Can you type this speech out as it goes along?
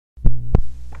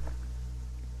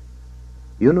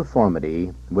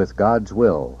Uniformity with God's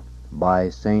Will by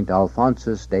St.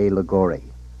 Alphonsus de Liguori.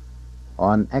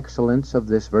 On excellence of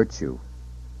this virtue.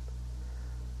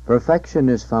 Perfection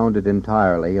is founded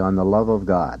entirely on the love of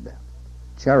God.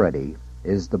 Charity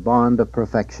is the bond of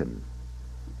perfection.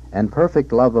 And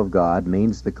perfect love of God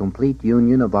means the complete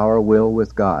union of our will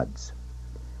with God's.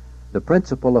 The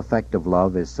principal effect of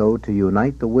love is so to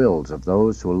unite the wills of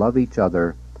those who love each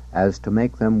other as to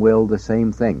make them will the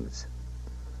same things.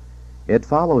 It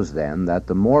follows, then, that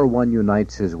the more one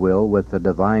unites his will with the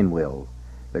divine will,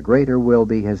 the greater will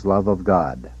be his love of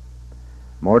God.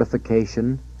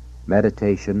 Mortification,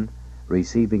 meditation,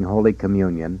 receiving Holy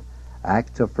Communion,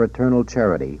 acts of fraternal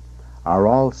charity, are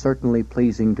all certainly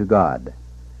pleasing to God,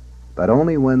 but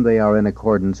only when they are in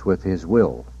accordance with his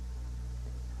will.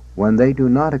 When they do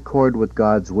not accord with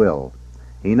God's will,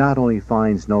 he not only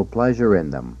finds no pleasure in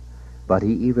them, but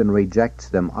he even rejects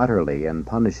them utterly and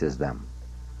punishes them.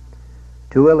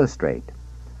 To illustrate,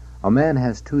 a man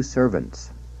has two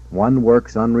servants. One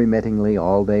works unremittingly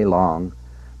all day long,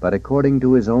 but according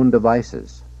to his own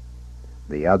devices.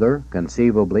 The other,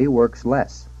 conceivably, works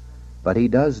less, but he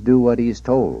does do what he is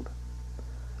told.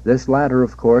 This latter,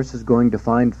 of course, is going to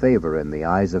find favor in the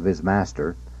eyes of his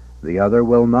master. The other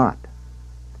will not.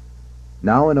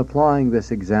 Now, in applying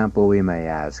this example, we may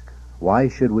ask, why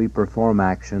should we perform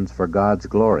actions for God's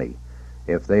glory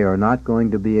if they are not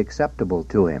going to be acceptable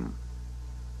to him?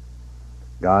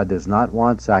 God does not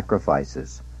want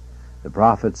sacrifices. The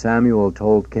prophet Samuel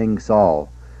told King Saul,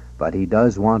 but he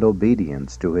does want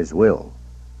obedience to his will.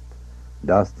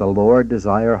 Doth the Lord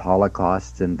desire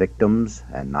holocausts and victims,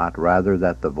 and not rather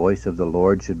that the voice of the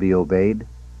Lord should be obeyed?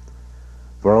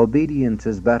 For obedience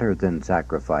is better than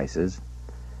sacrifices,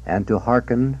 and to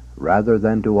hearken rather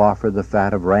than to offer the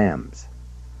fat of rams.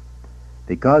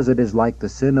 Because it is like the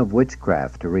sin of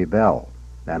witchcraft to rebel,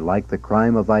 and like the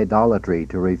crime of idolatry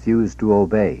to refuse to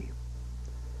obey.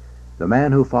 The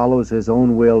man who follows his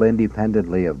own will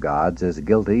independently of God's is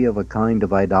guilty of a kind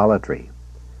of idolatry.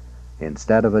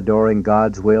 Instead of adoring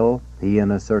God's will, he in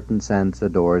a certain sense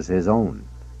adores his own.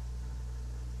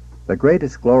 The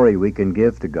greatest glory we can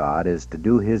give to God is to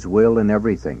do his will in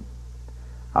everything.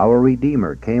 Our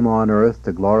Redeemer came on earth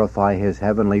to glorify his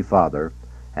heavenly Father,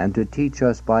 and to teach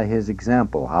us by his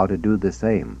example how to do the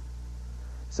same.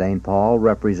 St. Paul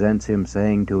represents him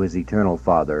saying to his eternal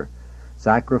Father,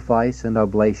 "Sacrifice and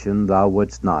oblation thou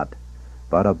wouldst not,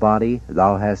 but a body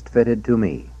thou hast fitted to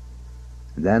me.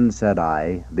 Then said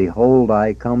I, Behold,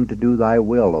 I come to do thy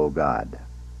will, O God.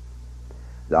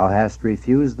 Thou hast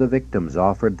refused the victims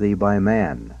offered thee by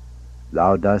man.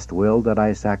 Thou dost will that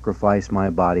I sacrifice my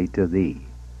body to thee.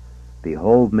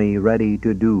 Behold me ready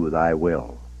to do thy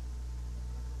will."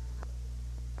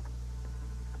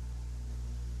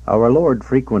 Our Lord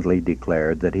frequently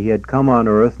declared that he had come on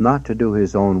earth not to do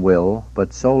his own will,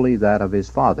 but solely that of his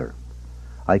Father.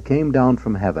 "I came down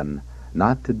from heaven,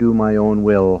 not to do my own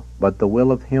will, but the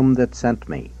will of him that sent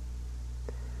me."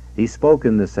 He spoke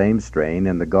in the same strain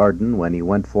in the garden when he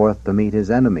went forth to meet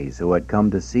his enemies who had come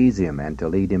to seize him and to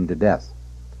lead him to death.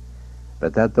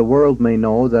 "But that the world may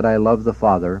know that I love the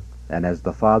Father, and as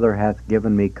the Father hath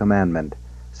given me commandment,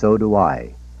 so do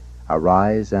I.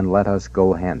 Arise, and let us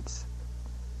go hence."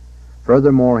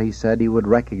 Furthermore, he said he would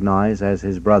recognize as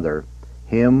his brother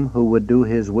him who would do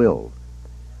his will.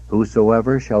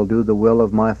 "Whosoever shall do the will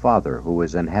of my Father who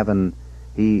is in heaven,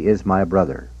 he is my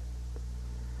brother."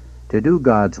 To do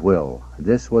God's will,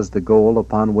 this was the goal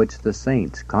upon which the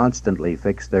saints constantly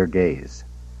fixed their gaze.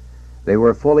 They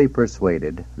were fully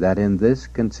persuaded that in this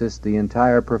consists the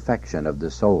entire perfection of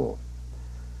the soul.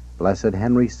 Blessed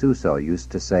Henry Suso used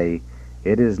to say,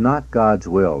 "It is not God's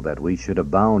will that we should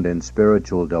abound in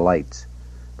spiritual delights,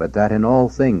 but that in all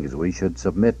things we should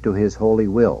submit to his holy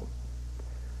will.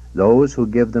 Those who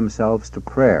give themselves to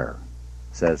prayer,"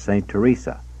 says St.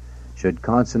 Teresa, "should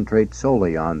concentrate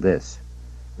solely on this,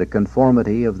 the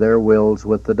conformity of their wills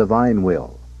with the divine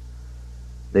will.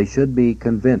 They should be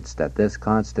convinced that this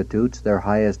constitutes their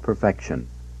highest perfection.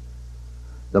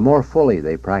 The more fully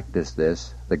they practice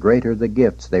this, the greater the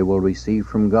gifts they will receive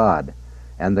from God,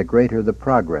 and the greater the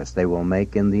progress they will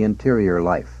make in the interior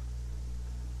life."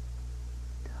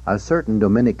 A certain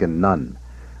Dominican nun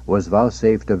was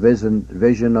vouchsafed a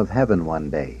vision of heaven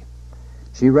one day.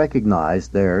 She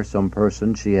recognized there some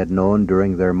person she had known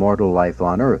during their mortal life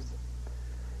on earth.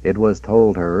 It was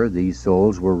told her these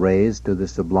souls were raised to the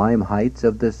sublime heights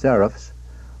of the seraphs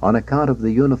on account of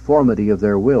the uniformity of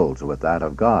their wills with that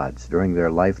of God's during their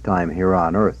lifetime here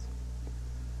on earth.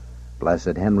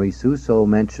 Blessed Henry Suso,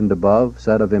 mentioned above,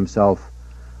 said of himself,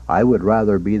 "I would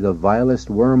rather be the vilest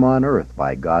worm on earth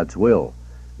by God's will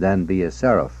than be a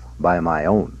seraph by my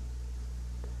own."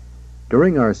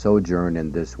 During our sojourn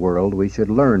in this world, we should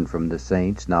learn from the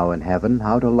saints now in heaven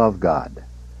how to love God.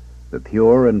 The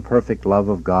pure and perfect love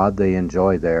of God they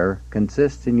enjoy there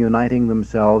consists in uniting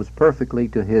themselves perfectly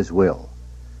to His will.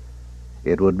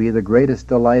 It would be the greatest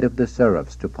delight of the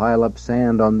seraphs to pile up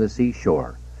sand on the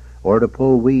seashore, or to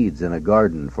pull weeds in a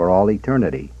garden for all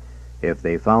eternity, if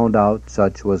they found out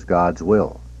such was God's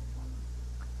will.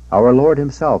 Our Lord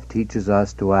Himself teaches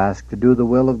us to ask to do the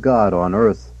will of God on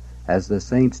earth as the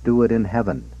saints do it in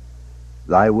heaven.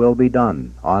 Thy will be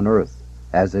done on earth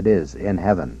as it is in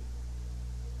heaven.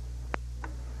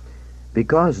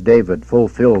 Because David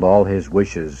fulfilled all his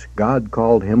wishes, God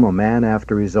called him a man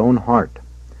after His own heart.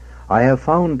 I have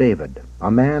found David,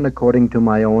 a man according to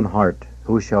my own heart,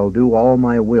 who shall do all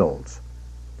my wills.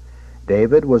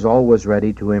 David was always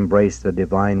ready to embrace the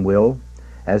divine will,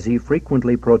 as he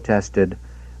frequently protested,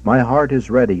 "My heart is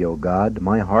ready, O God,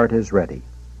 my heart is ready."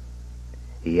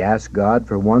 He asked God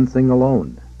for one thing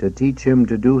alone, to teach him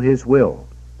to do His will.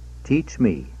 "Teach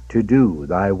me to do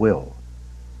Thy will."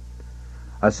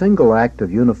 A single act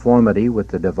of uniformity with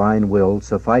the divine will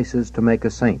suffices to make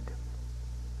a saint.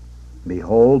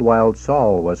 Behold, while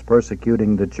Saul was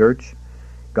persecuting the church,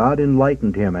 God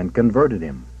enlightened him and converted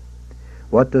him.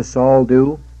 What does Saul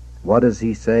do? What does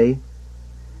he say?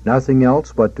 Nothing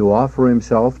else but to offer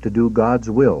himself to do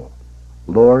God's will.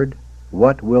 "Lord,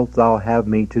 what wilt Thou have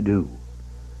me to do?"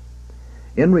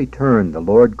 In return, the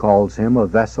Lord calls him a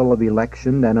vessel of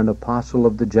election and an apostle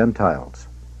of the Gentiles.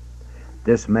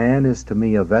 This man is to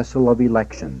me a vessel of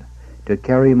election, to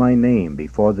carry my name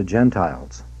before the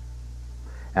Gentiles.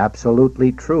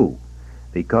 Absolutely true,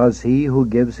 because he who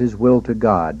gives his will to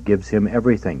God gives Him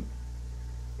everything.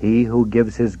 He who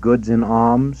gives his goods in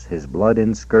alms, his blood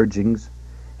in scourgings,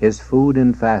 his food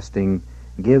in fasting,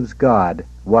 gives God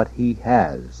what he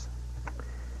has.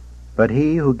 But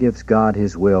he who gives God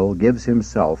his will gives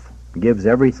himself, gives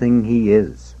everything he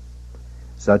is.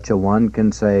 Such a one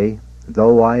can say,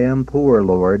 "Though I am poor,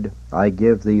 Lord, I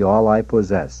give Thee all I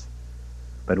possess.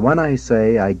 But when I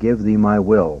say, I give Thee my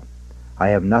will, I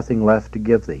have nothing left to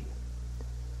give Thee."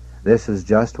 This is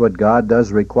just what God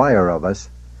does require of us.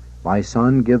 "My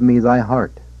son, give me thy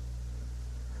heart."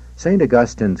 St.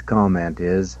 Augustine's comment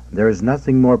is, "There is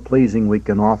nothing more pleasing we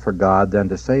can offer God than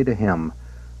to say to Him,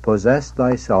 'Possess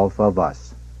Thyself of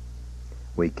us.'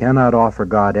 We cannot offer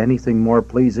God anything more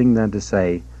pleasing than to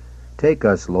say, 'Take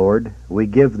us, Lord, we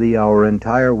give Thee our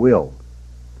entire will.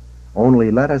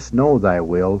 Only let us know Thy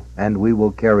will, and we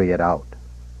will carry it out.'"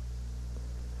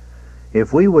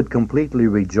 If we would completely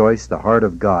rejoice the heart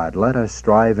of God, let us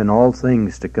strive in all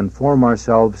things to conform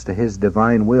ourselves to His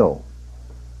divine will.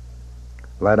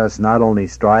 Let us not only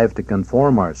strive to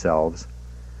conform ourselves,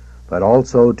 but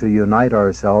also to unite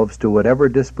ourselves to whatever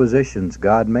dispositions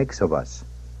God makes of us.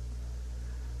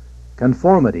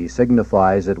 Conformity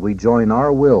signifies that we join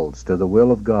our wills to the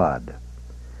will of God.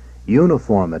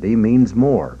 Uniformity means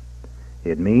more.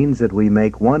 It means that we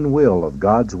make one will of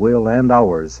God's will and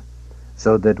ours,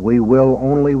 so that we will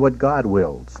only what God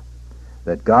wills,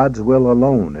 that God's will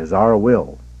alone is our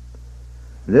will.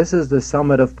 This is the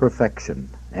summit of perfection,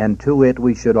 and to it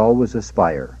we should always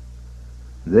aspire.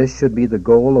 This should be the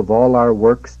goal of all our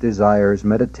works, desires,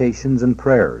 meditations, and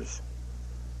prayers.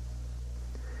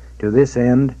 To this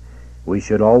end, we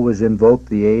should always invoke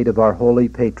the aid of our holy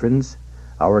patrons,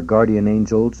 our guardian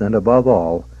angels, and above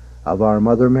all, of our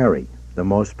Mother Mary, the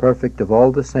most perfect of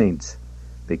all the saints,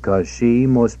 because she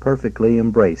most perfectly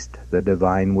embraced the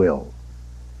divine will.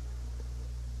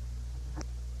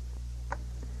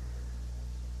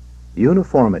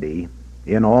 Uniformity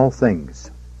in all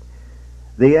things.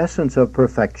 The essence of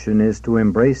perfection is to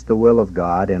embrace the will of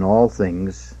God in all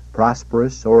things,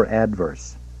 prosperous or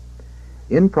adverse.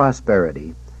 In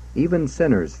prosperity, even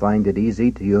sinners find it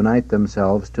easy to unite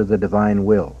themselves to the divine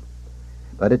will.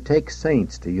 But it takes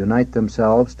saints to unite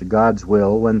themselves to God's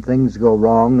will when things go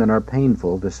wrong and are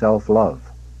painful to self-love.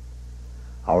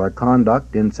 Our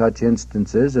conduct in such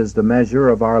instances is the measure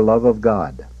of our love of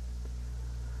God.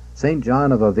 St.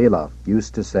 John of Avila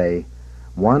used to say,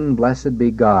 "One blessed be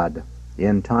God,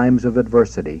 in times of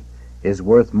adversity, is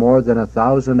worth more than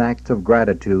 1,000 acts of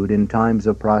gratitude in times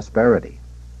of prosperity."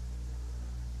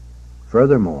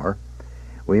 Furthermore,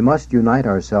 we must unite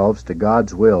ourselves to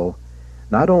God's will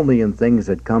not only in things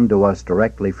that come to us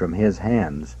directly from His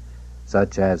hands,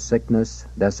 such as sickness,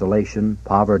 desolation,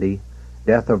 poverty,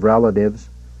 death of relatives,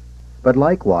 but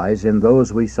likewise in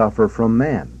those we suffer from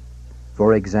man,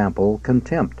 for example,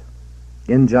 contempt,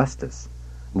 injustice,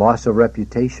 loss of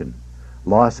reputation,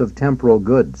 loss of temporal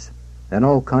goods, and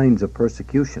all kinds of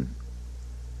persecution.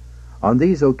 On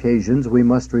these occasions we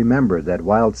must remember that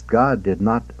whilst God did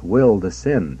not will the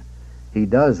sin, He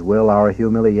does will our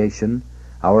humiliation,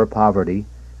 our poverty,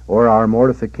 or our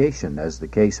mortification, as the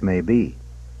case may be.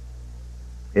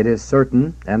 It is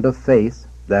certain and of faith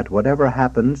that whatever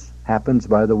happens, happens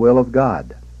by the will of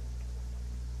God.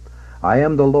 I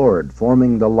am the Lord,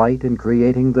 forming the light and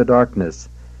creating the darkness,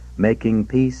 making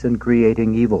peace and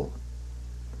creating evil.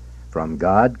 From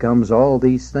God comes all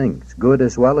these things, good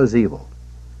as well as evil.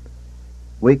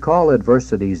 We call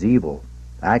adversities evil.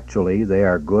 Actually, they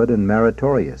are good and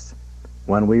meritorious,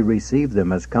 when we receive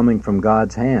them as coming from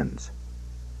God's hands.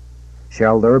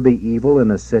 Shall there be evil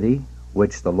in a city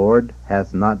which the Lord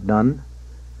hath not done?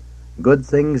 Good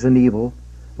things and evil,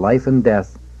 life and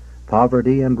death,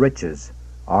 poverty and riches,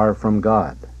 are from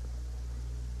God.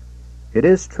 It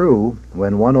is true,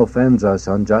 when one offends us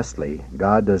unjustly,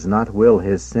 God does not will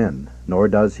his sin, nor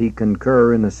does he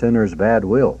concur in the sinner's bad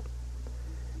will.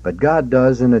 But God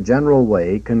does in a general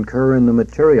way concur in the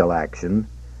material action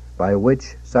by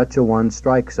which such a one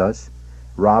strikes us,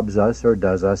 robs us, or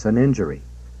does us an injury,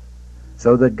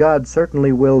 so that God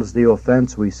certainly wills the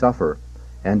offense we suffer,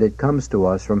 and it comes to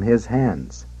us from his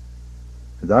hands.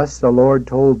 Thus the Lord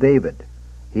told David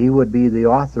he would be the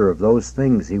author of those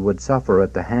things he would suffer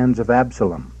at the hands of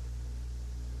Absalom.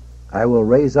 I will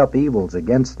raise up evils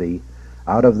against thee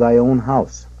out of thy own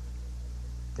house,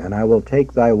 and I will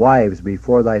take thy wives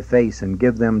before thy face and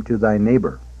give them to thy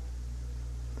neighbor.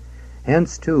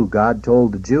 Hence, too, God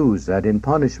told the Jews that in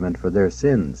punishment for their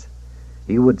sins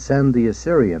he would send the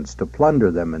Assyrians to plunder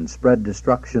them and spread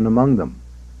destruction among them.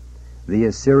 The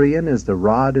Assyrian is the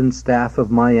rod and staff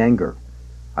of my anger.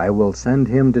 I will send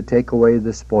him to take away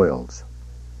the spoils.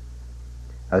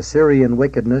 Assyrian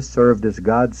wickedness served as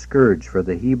God's scourge for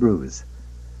the Hebrews,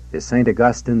 is St.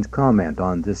 Augustine's comment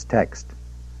on this text.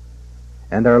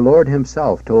 And our Lord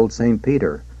himself told St.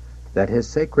 Peter that his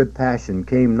sacred passion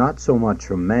came not so much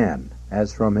from man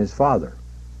as from his Father.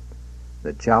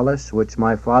 The chalice which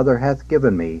my Father hath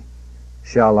given me,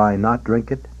 shall I not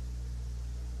drink it?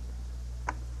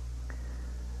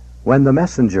 When the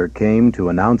messenger came to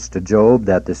announce to Job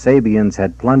that the Sabeans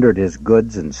had plundered his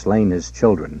goods and slain his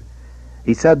children,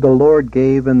 he said, The Lord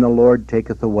gave and the Lord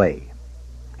taketh away.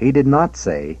 He did not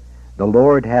say, The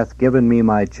Lord hath given me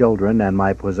my children and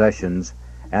my possessions,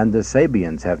 and the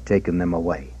Sabeans have taken them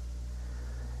away.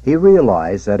 He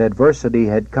realized that adversity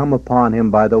had come upon him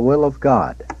by the will of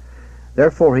God.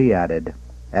 Therefore he added,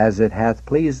 As it hath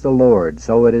pleased the Lord,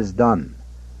 so it is done.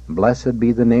 Blessed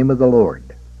be the name of the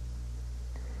Lord.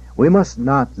 We must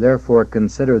not therefore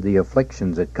consider the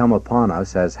afflictions that come upon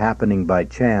us as happening by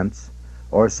chance,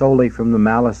 or solely from the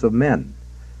malice of men.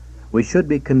 We should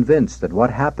be convinced that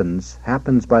what happens,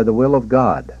 happens by the will of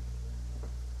God.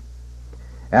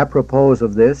 Apropos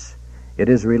of this, it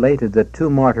is related that two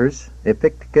martyrs,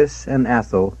 Epictetus and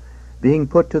Atho, being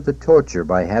put to the torture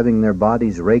by having their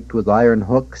bodies raked with iron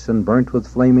hooks and burnt with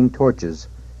flaming torches,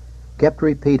 kept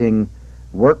repeating,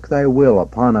 Work thy will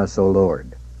upon us, O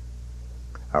Lord.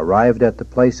 Arrived at the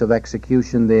place of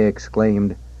execution, they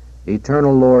exclaimed,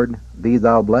 Eternal Lord, be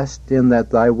thou blessed in that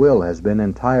thy will has been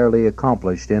entirely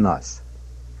accomplished in us.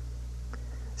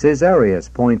 Caesarius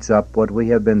points up what we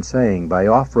have been saying by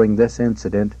offering this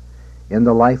incident in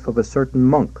the life of a certain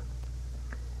monk.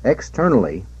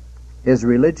 Externally, his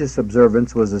religious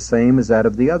observance was the same as that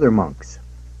of the other monks,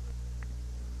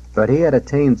 but he had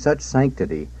attained such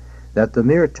sanctity that the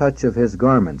mere touch of his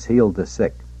garments healed the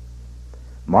sick.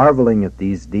 Marveling at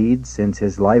these deeds, since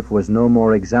his life was no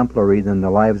more exemplary than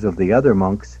the lives of the other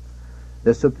monks,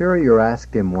 the superior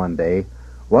asked him one day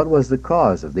what was the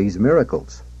cause of these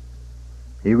miracles.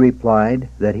 He replied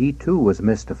that he too was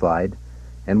mystified,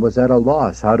 and was at a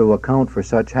loss how to account for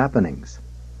such happenings.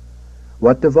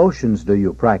 What devotions do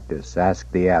you practice?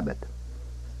 Asked the abbot.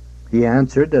 He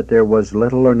answered that there was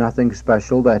little or nothing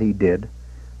special that he did,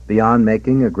 beyond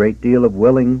making a great deal of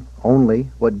willing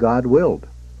only what God willed,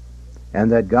 and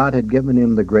that God had given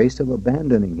him the grace of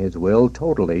abandoning his will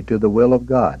totally to the will of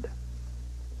God.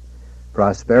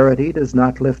 Prosperity does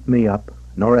not lift me up,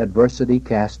 nor adversity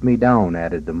cast me down,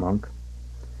 added the monk.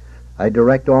 I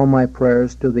direct all my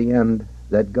prayers to the end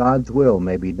that God's will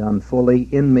may be done fully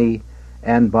in me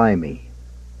and by me.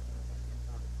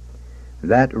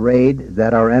 That raid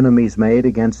that our enemies made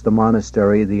against the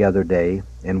monastery the other day,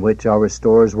 in which our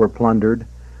stores were plundered,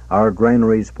 our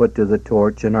granaries put to the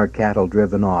torch, and our cattle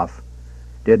driven off,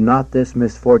 did not this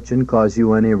misfortune cause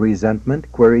you any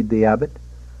resentment? Queried the abbot.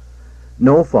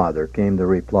 No, Father, came the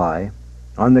reply.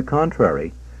 On the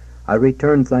contrary, I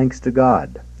return thanks to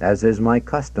God, as is my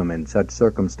custom in such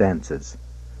circumstances,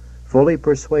 fully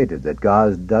persuaded that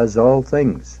God does all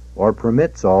things, or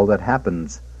permits all that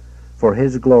happens, for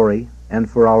his glory and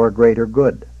for our greater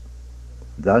good.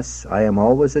 Thus I am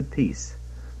always at peace,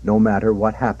 no matter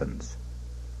what happens.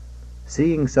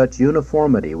 Seeing such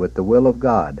uniformity with the will of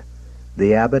God,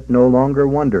 the abbot no longer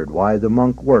wondered why the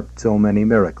monk worked so many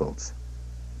miracles.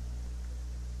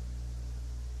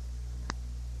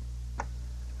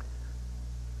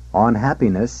 On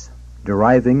happiness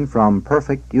deriving from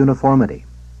perfect uniformity.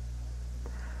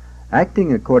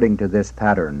 Acting according to this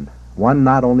pattern, one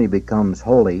not only becomes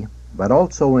holy, but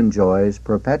also enjoys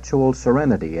perpetual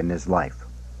serenity in his life.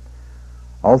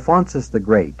 Alphonsus the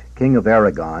Great, King of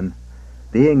Aragon,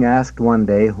 being asked one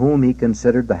day whom he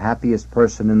considered the happiest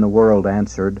person in the world,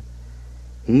 answered,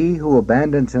 "He who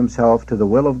abandons himself to the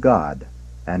will of God,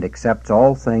 and accepts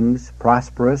all things,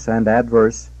 prosperous and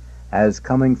adverse, as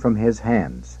coming from his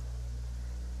hands.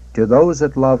 To those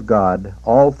that love God,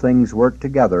 all things work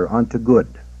together unto good."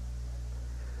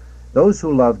 Those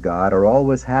who love God are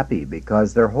always happy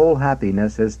because their whole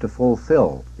happiness is to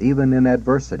fulfill, even in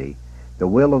adversity, the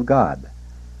will of God.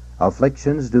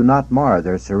 Afflictions do not mar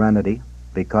their serenity,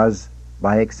 because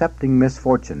by accepting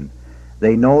misfortune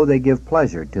they know they give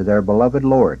pleasure to their beloved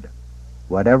Lord.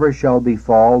 Whatever shall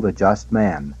befall the just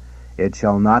man, it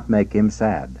shall not make him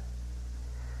sad.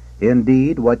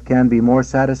 Indeed, what can be more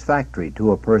satisfactory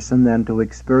to a person than to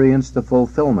experience the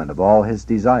fulfillment of all his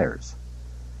desires?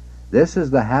 This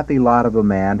is the happy lot of a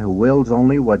man who wills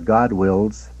only what God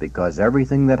wills, because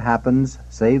everything that happens,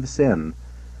 save sin,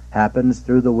 happens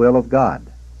through the will of God.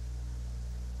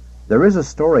 There is a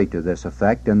story to this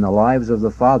effect in the lives of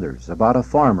the fathers about a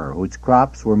farmer whose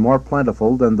crops were more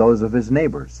plentiful than those of his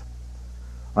neighbors.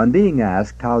 On being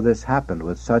asked how this happened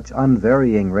with such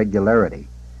unvarying regularity,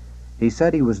 he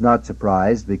said he was not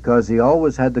surprised because he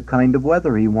always had the kind of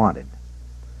weather he wanted.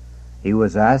 He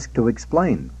was asked to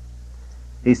explain.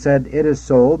 He said, "It is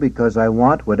so because I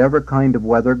want whatever kind of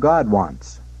weather God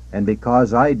wants, and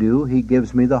because I do, he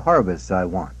gives me the harvests I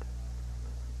want."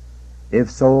 If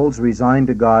souls resigned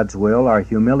to God's will are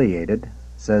humiliated,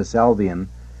 says Salvian,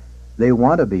 they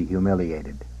want to be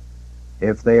humiliated.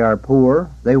 If they are poor,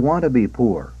 they want to be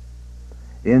poor.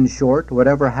 In short,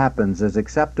 whatever happens is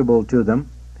acceptable to them,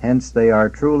 hence they are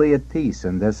truly at peace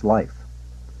in this life.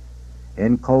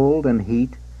 In cold and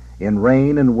heat, in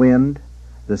rain and wind,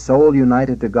 the soul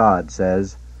united to God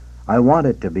says, "I want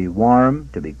it to be warm,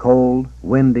 to be cold,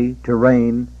 windy, to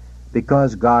rain,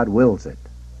 because God wills it."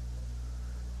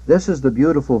 This is the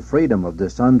beautiful freedom of the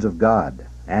sons of God,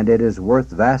 and it is worth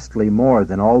vastly more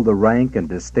than all the rank and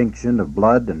distinction of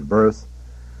blood and birth,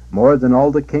 more than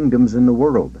all the kingdoms in the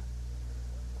world.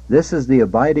 This is the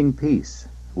abiding peace,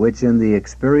 which in the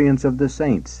experience of the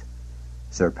saints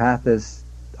surpasseth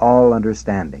all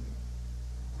understanding.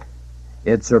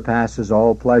 It surpasses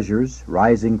all pleasures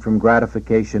rising from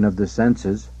gratification of the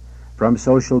senses, from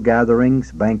social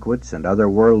gatherings, banquets, and other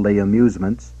worldly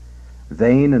amusements.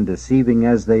 Vain and deceiving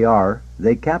as they are,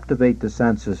 they captivate the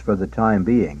senses for the time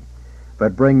being,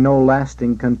 but bring no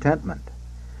lasting contentment.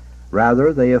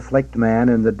 Rather, they afflict man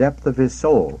in the depth of his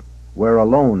soul, where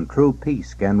alone true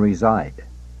peace can reside.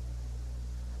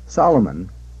 Solomon,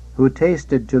 who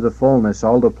tasted to the fullness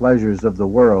all the pleasures of the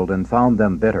world and found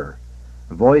them bitter,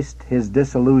 voiced his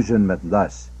disillusionment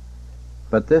thus,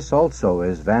 "But this also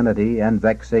is vanity and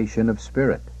vexation of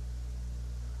spirit.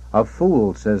 A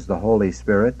fool, says the Holy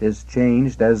Spirit, is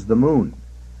changed as the moon,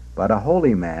 but a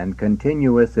holy man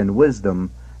continueth in wisdom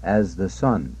as the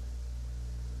sun."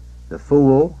 The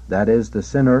fool, that is the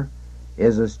sinner,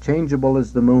 is as changeable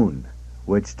as the moon,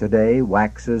 which today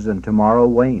waxes and tomorrow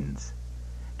wanes.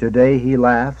 Today he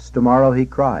laughs, tomorrow he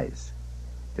cries.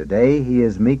 Today he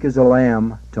is meek as a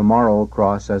lamb, tomorrow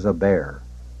cross as a bear.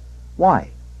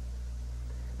 Why?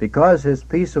 Because his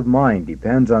peace of mind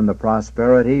depends on the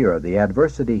prosperity or the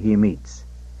adversity he meets.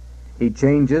 He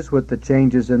changes with the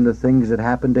changes in the things that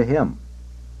happen to him.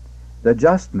 The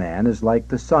just man is like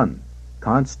the sun,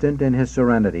 constant in his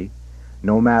serenity,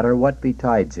 no matter what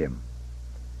betides him.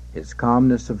 His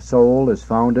calmness of soul is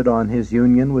founded on his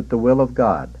union with the will of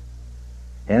God.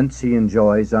 Hence he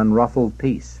enjoys unruffled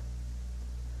peace.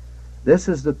 This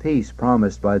is the peace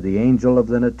promised by the angel of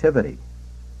the Nativity,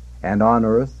 and on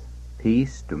earth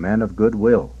peace to men of good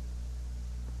will.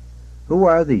 Who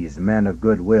are these men of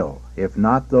good will, if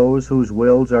not those whose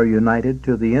wills are united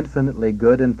to the infinitely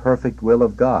good and perfect will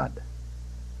of God?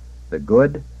 The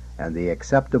good and the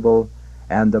acceptable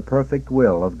and the perfect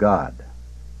will of God.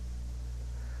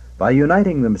 By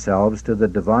uniting themselves to the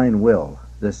divine will,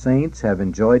 the saints have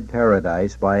enjoyed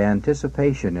paradise by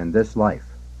anticipation in this life.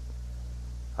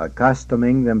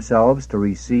 Accustoming themselves to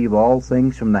receive all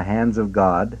things from the hands of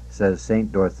God, says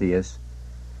St. Dorotheus,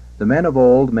 the men of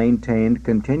old maintained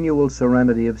continual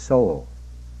serenity of soul.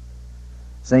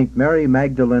 St. Mary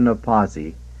Magdalene of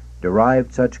Pazzi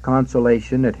derived such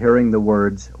consolation at hearing the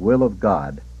words, "will of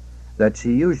God," that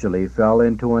she usually fell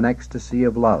into an ecstasy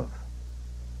of love.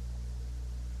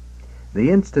 The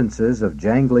instances of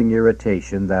jangling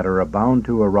irritation that are bound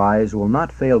to arise will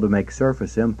not fail to make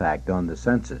surface impact on the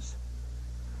senses.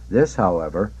 This,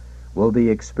 however, will be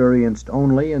experienced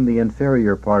only in the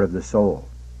inferior part of the soul.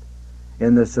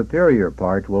 In the superior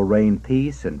part will reign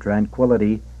peace and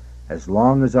tranquility as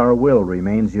long as our will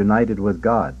remains united with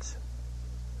God's.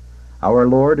 Our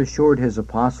Lord assured his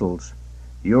apostles,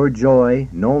 "Your joy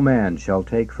no man shall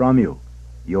take from you.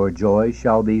 Your joy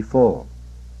shall be full."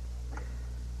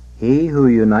 He who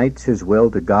unites his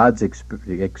will to God's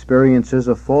experiences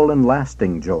a full and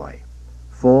lasting joy.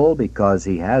 Full because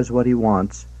he has what he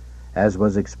wants, as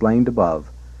was explained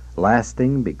above,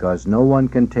 lasting because no one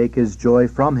can take his joy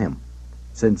from him,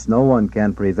 since no one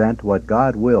can prevent what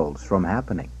God wills from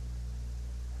happening.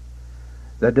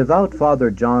 The devout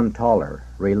Father John Toller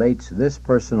relates this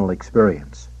personal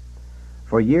experience.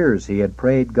 For years he had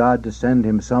prayed God to send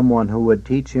him someone who would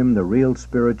teach him the real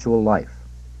spiritual life.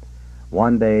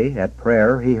 One day, at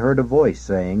prayer, he heard a voice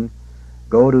saying,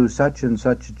 "Go to such and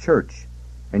such a church,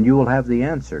 and you will have the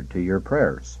answer to your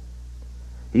prayers."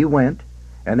 He went,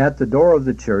 and at the door of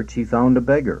the church he found a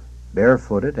beggar,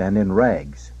 barefooted and in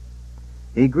rags.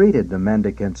 He greeted the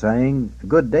mendicant, saying,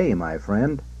 "Good day, my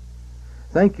friend."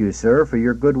 "Thank you, sir, for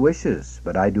your good wishes,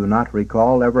 but I do not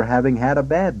recall ever having had a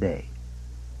bad day."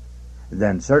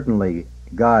 "Then certainly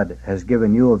God has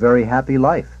given you a very happy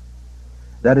life."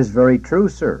 "That is very true,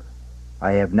 sir.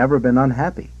 I have never been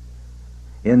unhappy.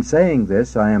 In saying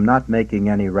this, I am not making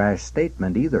any rash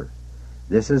statement either.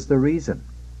 This is the reason.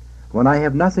 When I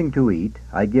have nothing to eat,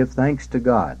 I give thanks to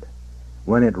God.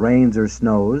 When it rains or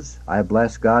snows, I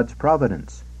bless God's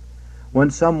providence.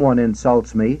 When someone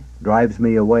insults me, drives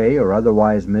me away, or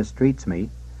otherwise mistreats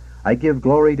me, I give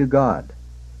glory to God.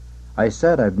 I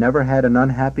said I've never had an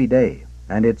unhappy day,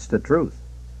 and it's the truth,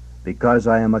 because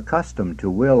I am accustomed to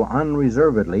will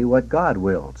unreservedly what God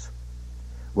wills.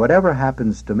 Whatever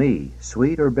happens to me,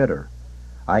 sweet or bitter,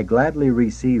 I gladly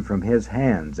receive from His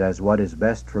hands as what is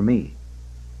best for me.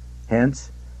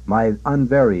 Hence, my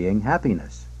unvarying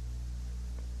happiness."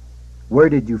 "Where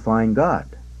did you find God?"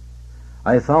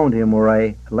 "I found Him where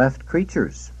I left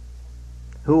creatures."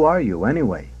 "Who are you,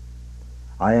 anyway?"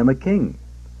 "I am a king."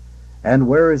 "And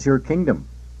where is your kingdom?"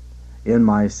 "In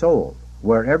my soul,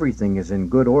 where everything is in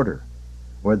good order,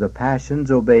 where the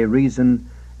passions obey reason,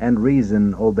 and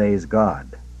reason obeys God."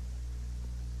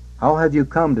 "How have you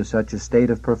come to such a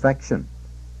state of perfection?"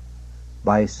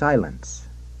 "By silence.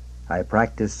 I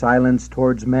practice silence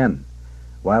towards men,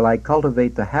 while I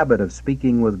cultivate the habit of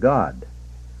speaking with God.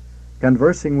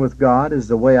 Conversing with God is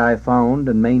the way I found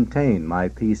and maintain my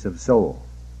peace of soul."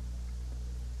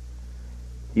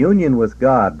 Union with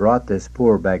God brought this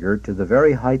poor beggar to the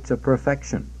very heights of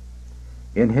perfection.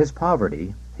 In his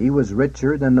poverty, he was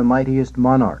richer than the mightiest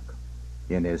monarch.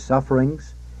 In his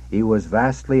sufferings, he was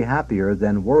vastly happier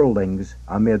than worldlings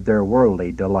amid their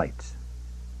worldly delights.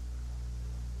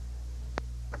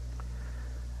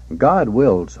 God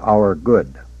wills our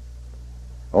good.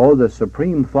 Oh, the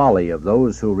supreme folly of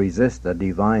those who resist the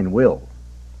divine will!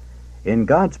 In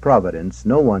God's providence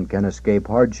no one can escape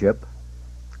hardship.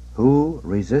 Who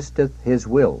resisteth His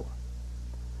will?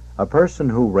 A person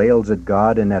who rails at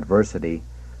God in adversity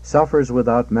suffers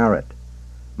without merit.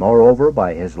 Moreover,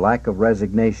 by his lack of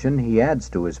resignation, he adds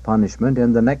to his punishment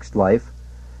in the next life,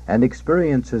 and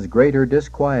experiences greater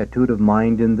disquietude of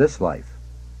mind in this life.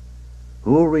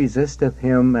 Who resisteth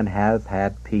Him and hath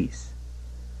had peace?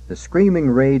 The screaming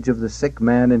rage of the sick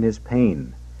man in his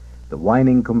pain, the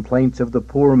whining complaints of the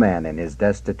poor man in his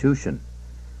destitution.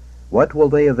 What will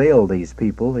they avail these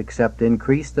people except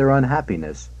increase their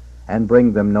unhappiness and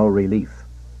bring them no relief?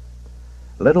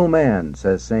 "Little man,"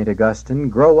 says St. Augustine,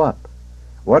 "grow up.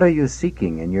 What are you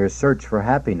seeking in your search for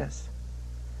happiness?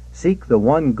 Seek the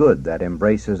one good that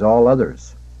embraces all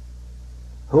others.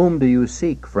 Whom do you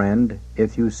seek, friend,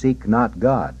 if you seek not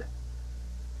God?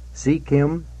 Seek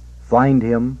Him, find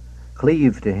Him,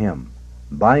 cleave to Him,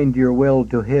 bind your will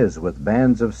to His with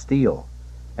bands of steel,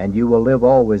 and you will live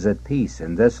always at peace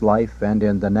in this life and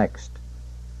in the next."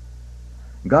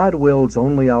 God wills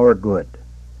only our good.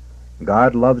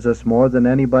 God loves us more than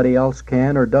anybody else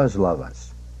can or does love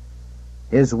us.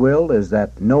 His will is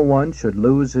that no one should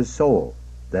lose his soul,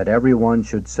 that everyone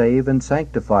should save and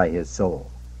sanctify his soul.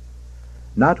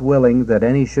 Not willing that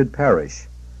any should perish,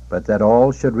 but that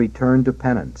all should return to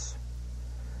penance.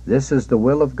 This is the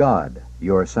will of God,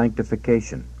 your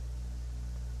sanctification.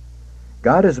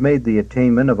 God has made the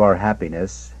attainment of our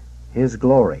happiness His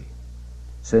glory,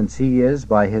 since He is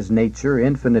by His nature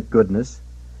infinite goodness,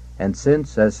 And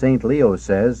since, as St. Leo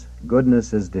says,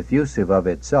 goodness is diffusive of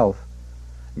itself,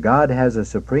 God has a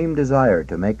supreme desire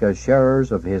to make us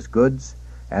sharers of His goods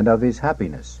and of His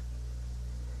happiness.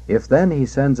 If then He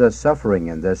sends us suffering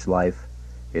in this life,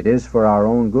 it is for our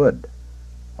own good.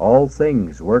 All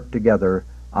things work together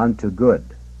unto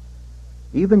good.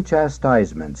 Even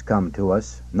chastisements come to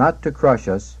us, not to crush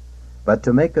us, but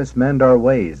to make us mend our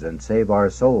ways and save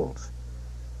our souls.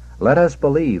 Let us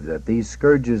believe that these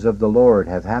scourges of the Lord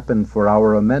have happened for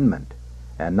our amendment,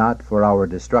 and not for our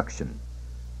destruction.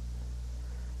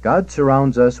 God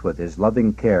surrounds us with His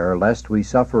loving care, lest we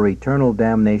suffer eternal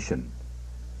damnation.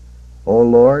 O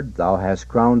Lord, Thou hast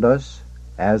crowned us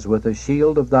as with a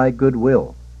shield of Thy good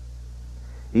will.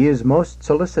 He is most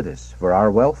solicitous for our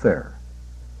welfare.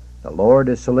 The Lord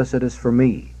is solicitous for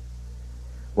me.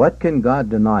 What can God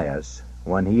deny us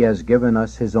when He has given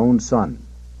us His own Son?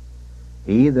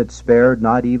 He that spared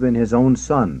not even His own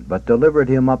Son, but delivered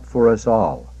Him up for us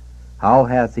all, how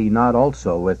hath He not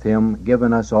also with Him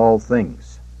given us all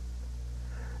things?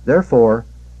 Therefore,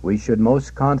 we should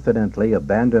most confidently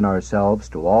abandon ourselves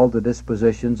to all the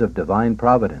dispositions of divine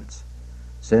providence,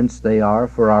 since they are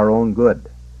for our own good.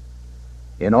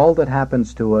 In all that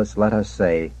happens to us, let us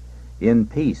say, In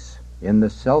peace, in the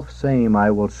self-same I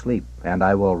will sleep, and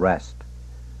I will rest,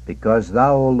 because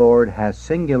Thou, O Lord, hast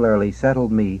singularly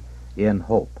settled me in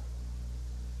hope.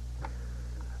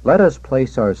 Let us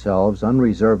place ourselves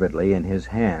unreservedly in His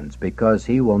hands, because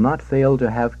He will not fail to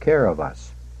have care of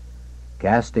us.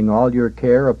 Casting all your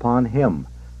care upon Him,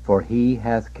 for He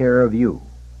hath care of you.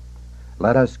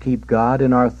 Let us keep God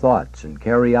in our thoughts and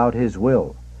carry out His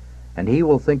will, and He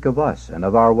will think of us and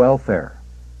of our welfare.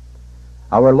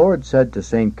 Our Lord said to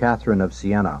St. Catherine of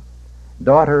Siena,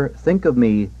 Daughter, think of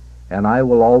me, and I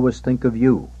will always think of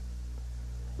you.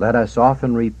 Let us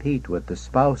often repeat with the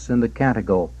spouse in the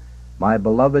canticle, My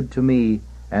beloved to me,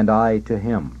 and I to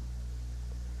him.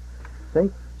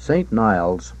 St.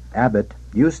 Niles, abbot,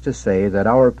 used to say that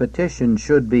our petition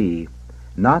should be,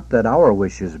 not that our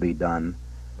wishes be done,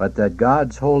 but that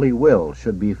God's holy will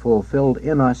should be fulfilled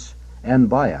in us and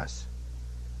by us.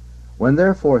 When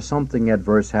therefore something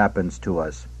adverse happens to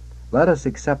us, let us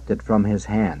accept it from His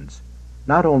hands,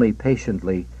 not only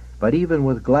patiently, but even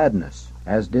with gladness,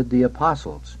 as did the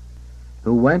apostles,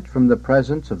 who went from the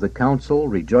presence of the council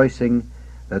rejoicing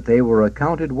that they were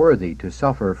accounted worthy to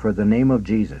suffer for the name of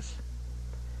Jesus.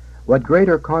 What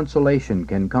greater consolation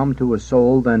can come to a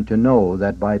soul than to know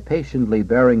that by patiently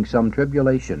bearing some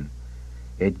tribulation,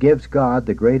 it gives God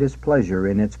the greatest pleasure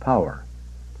in its power?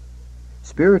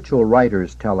 Spiritual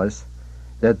writers tell us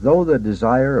that though the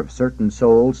desire of certain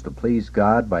souls to please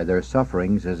God by their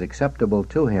sufferings is acceptable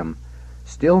to Him,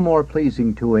 still more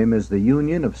pleasing to Him is the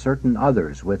union of certain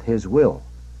others with His will,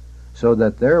 so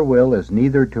that their will is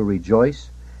neither to rejoice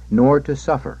nor to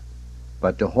suffer,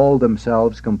 but to hold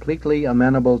themselves completely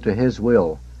amenable to His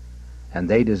will, and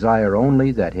they desire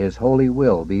only that His holy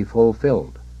will be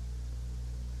fulfilled.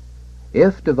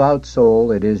 If, devout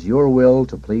soul, it is your will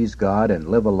to please God and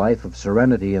live a life of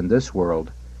serenity in this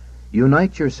world,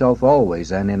 unite yourself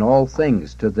always and in all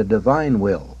things to the divine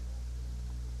will.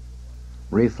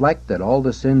 Reflect that all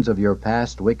the sins of your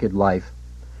past wicked life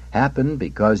happened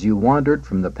because you wandered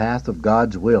from the path of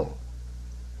God's will.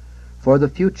 For the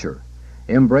future,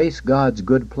 embrace God's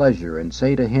good pleasure and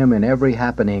say to Him in every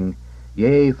happening,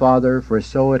 Yea, Father, for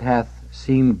so it hath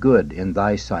seemed good in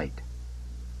Thy sight.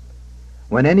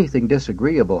 When anything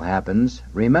disagreeable happens,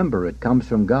 remember it comes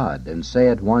from God, and say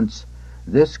at once,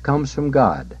 This comes from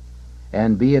God,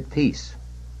 and be at peace.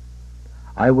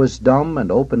 I was dumb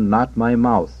and opened not my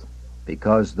mouth,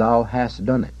 because Thou hast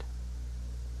done it.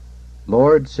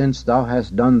 Lord, since Thou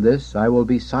hast done this, I will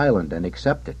be silent and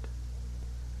accept it.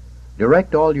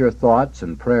 Direct all your thoughts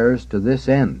and prayers to this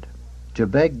end, to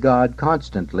beg God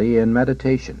constantly in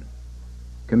meditation,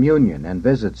 communion, and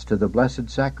visits to the Blessed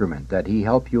Sacrament, that He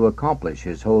help you accomplish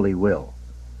His holy will.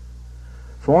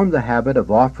 Form the habit of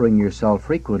offering yourself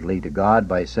frequently to God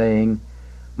by saying,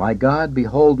 My God,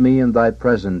 behold me in Thy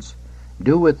presence.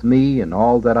 Do with me and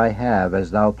all that I have as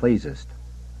Thou pleasest.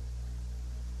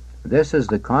 This is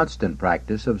the constant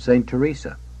practice of St.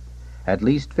 Teresa. At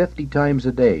least 50 times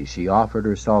a day she offered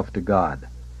herself to God,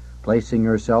 placing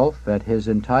herself at His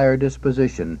entire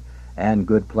disposition and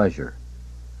good pleasure.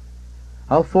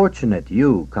 How fortunate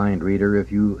you, kind reader,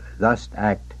 if you thus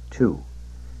act too.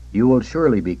 You will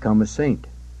surely become a saint.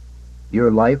 Your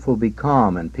life will be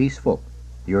calm and peaceful.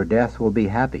 Your death will be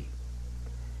happy.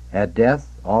 At death,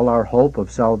 all our hope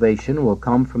of salvation will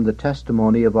come from the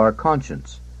testimony of our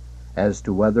conscience as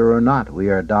to whether or not we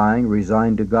are dying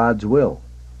resigned to God's will.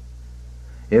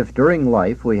 If during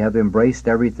life we have embraced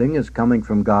everything as coming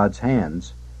from God's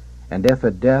hands, and if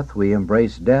at death we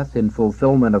embrace death in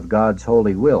fulfillment of God's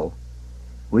holy will,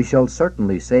 we shall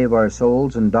certainly save our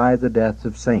souls and die the death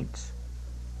of saints.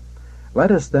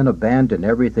 Let us then abandon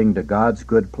everything to God's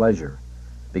good pleasure,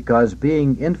 because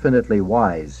being infinitely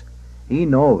wise, He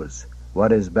knows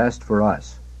what is best for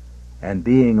us, and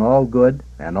being all good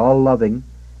and all loving,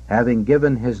 having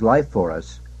given His life for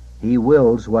us, He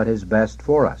wills what is best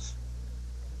for us.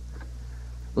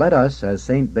 Let us, as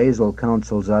St. Basil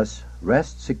counsels us,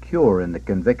 rest secure in the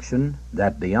conviction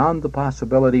that beyond the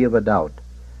possibility of a doubt,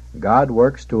 God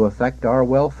works to effect our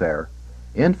welfare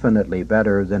infinitely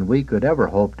better than we could ever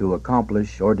hope to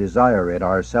accomplish or desire it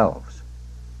ourselves.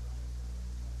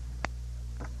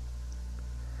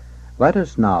 Let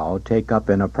us now take up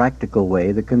in a practical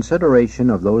way the consideration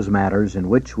of those matters in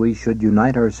which we should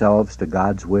unite ourselves to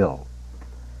God's will.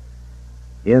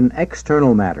 In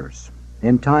external matters,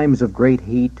 in times of great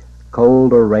heat,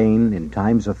 cold or rain, in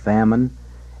times of famine,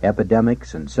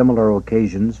 epidemics, and similar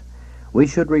occasions, we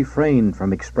should refrain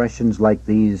from expressions like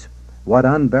these: "What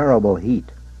unbearable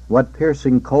heat! What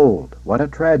piercing cold! What a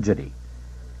tragedy!"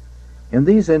 In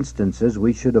these instances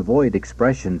we should avoid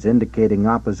expressions indicating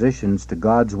oppositions to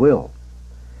God's will.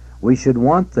 We should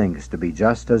want things to be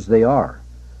just as they are,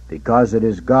 because it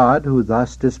is God who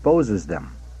thus disposes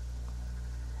them.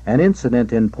 An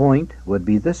incident in point would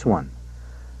be this one.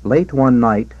 Late one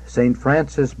night, St.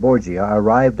 Francis Borgia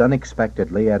arrived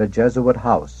unexpectedly at a Jesuit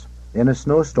house in a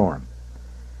snowstorm.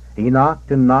 He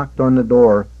knocked and knocked on the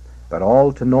door, but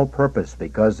all to no purpose,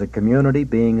 because the community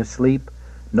being asleep,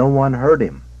 no one heard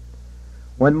him.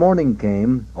 When morning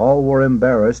came, all were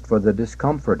embarrassed for the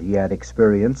discomfort he had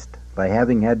experienced by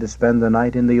having had to spend the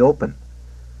night in the open.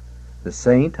 The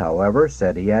saint, however,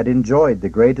 said he had enjoyed the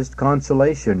greatest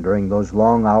consolation during those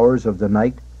long hours of the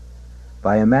night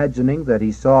by imagining that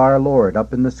he saw our Lord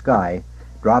up in the sky,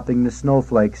 dropping the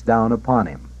snowflakes down upon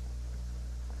him.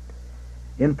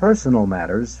 In personal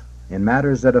matters, in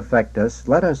matters that affect us,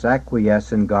 let us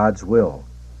acquiesce in God's will.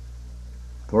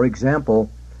 For example,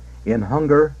 in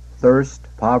hunger, thirst,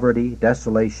 poverty,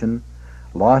 desolation,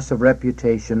 loss of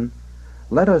reputation,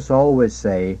 let us always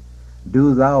say,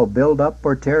 "Do thou build up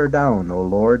or tear down, O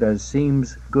Lord, as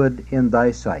seems good in thy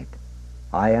sight.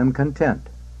 I am content.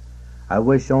 I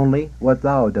wish only what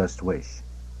thou dost wish."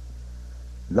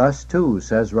 Thus, too,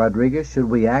 says Rodriguez, should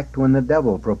we act when the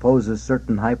devil proposes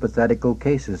certain hypothetical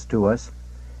cases to us,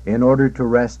 in order to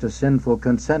wrest a sinful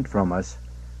consent from us,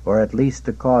 or at least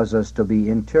to cause us to be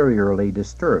interiorly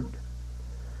disturbed.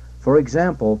 For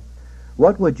example,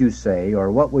 what would you say,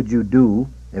 or what would you do,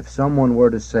 if someone were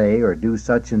to say or do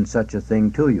such and such a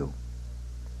thing to you?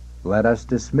 Let us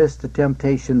dismiss the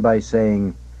temptation by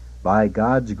saying, "By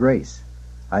God's grace,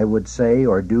 I would say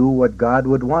or do what God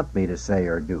would want me to say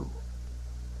or do."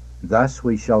 Thus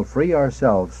we shall free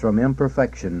ourselves from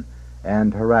imperfection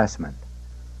and harassment.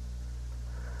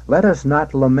 Let us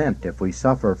not lament if we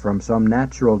suffer from some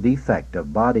natural defect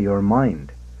of body or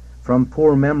mind, from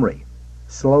poor memory,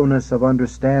 slowness of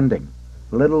understanding,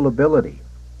 little ability,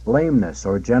 lameness,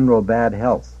 or general bad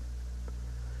health.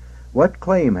 What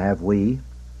claim have we,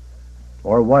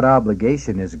 or what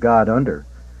obligation is God under,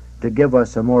 to give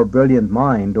us a more brilliant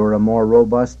mind or a more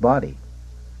robust body?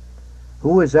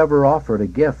 Who is ever offered a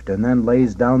gift and then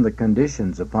lays down the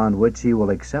conditions upon which he will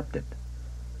accept it?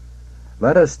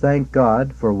 Let us thank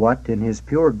God for what in His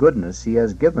pure goodness He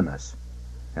has given us,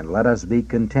 and let us be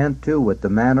content too with the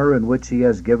manner in which He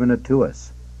has given it to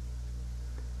us.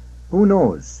 Who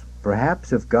knows,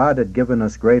 perhaps if God had given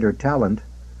us greater talent,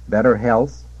 better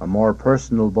health, a more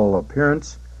personable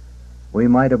appearance, we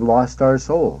might have lost our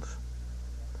souls.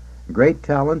 Great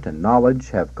talent and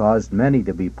knowledge have caused many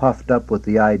to be puffed up with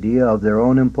the idea of their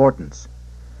own importance,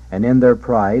 and in their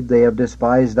pride they have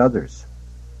despised others.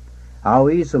 How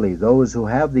easily those who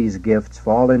have these gifts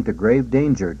fall into grave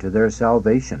danger to their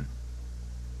salvation.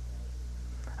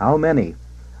 How many,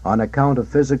 on account of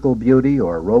physical beauty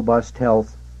or robust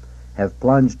health, have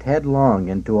plunged headlong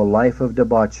into a life of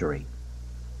debauchery.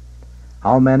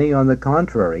 How many, on the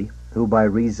contrary, who by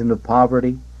reason of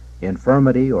poverty,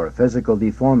 infirmity, or physical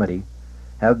deformity,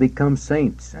 have become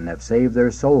saints and have saved their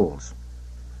souls,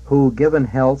 who, given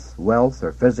health, wealth,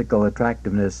 or physical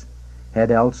attractiveness,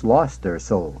 had else lost their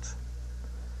souls.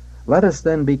 Let us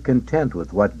then be content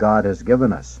with what God has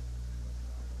given us.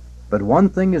 But one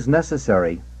thing is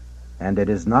necessary, and it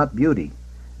is not beauty,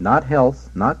 not health,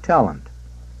 not talent.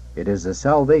 It is the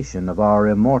salvation of our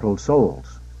immortal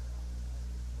souls.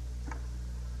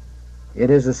 It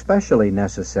is especially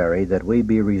necessary that we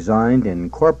be resigned in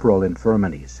corporal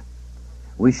infirmities.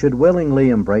 We should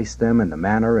willingly embrace them in the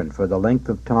manner and for the length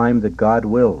of time that God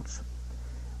wills.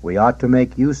 We ought to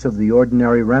make use of the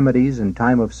ordinary remedies in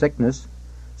time of sickness,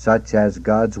 such as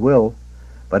God's will,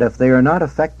 but if they are not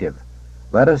effective,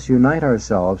 let us unite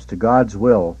ourselves to God's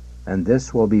will, and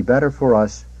this will be better for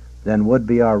us than would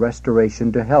be our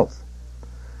restoration to health.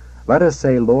 Let us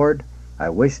say, Lord, I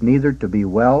wish neither to be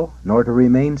well nor to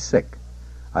remain sick.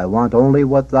 I want only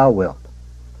what thou wilt.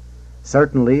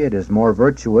 Certainly it is more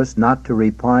virtuous not to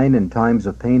repine in times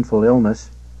of painful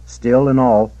illness. Still, in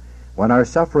all, when our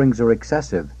sufferings are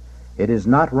excessive, it is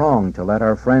not wrong to let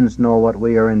our friends know what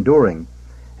we are enduring,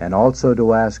 and also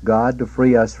to ask God to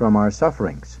free us from our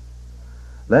sufferings.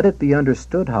 Let it be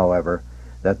understood, however,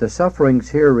 that the sufferings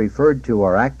here referred to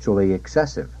are actually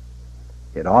excessive.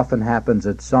 It often happens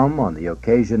that some, on the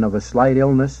occasion of a slight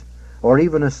illness, or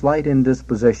even a slight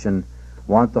indisposition,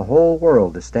 want the whole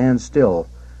world to stand still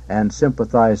and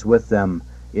sympathize with them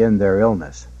in their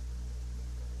illness.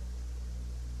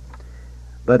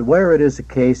 But where it is a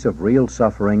case of real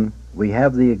suffering, we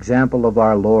have the example of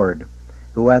our Lord,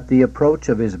 who at the approach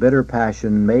of his bitter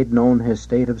passion made known his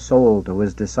state of soul to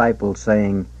his disciples,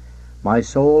 saying, My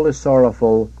soul is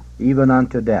sorrowful, even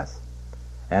unto death,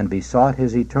 and besought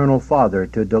his eternal Father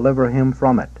to deliver him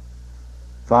from it.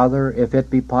 Father, if it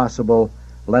be possible,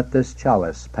 let this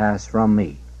chalice pass from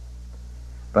me.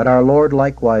 But our Lord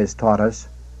likewise taught us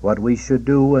what we should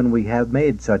do when we have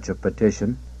made such a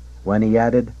petition, when he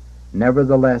added,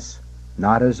 Nevertheless,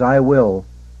 not as I will,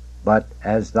 but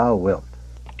as thou wilt.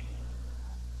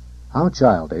 How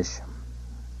childish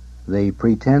the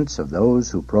pretense of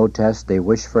those who protest they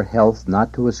wish for health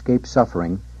not to escape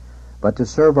suffering, but to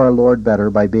serve our Lord better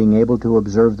by being able to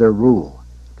observe their rule,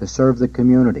 to serve the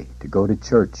community, to go to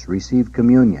church, receive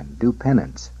communion, do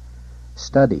penance,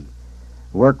 study,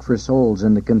 work for souls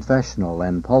in the confessional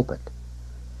and pulpit.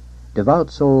 Devout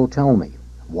soul, tell me,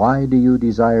 why do you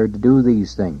desire to do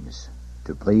these things?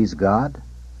 To please God?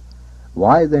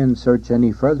 Why then search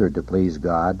any further to please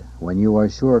God, when you are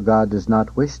sure God does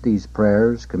not wish these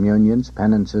prayers, communions,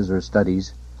 penances, or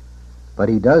studies, but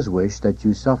he does wish that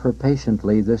you suffer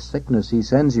patiently this sickness he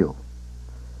sends you?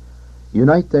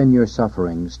 Unite then your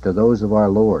sufferings to those of our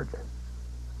Lord.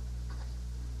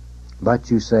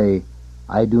 But you say,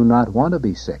 I do not want to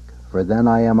be sick, for then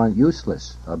I am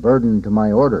useless, a burden to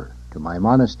my order, to my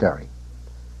monastery.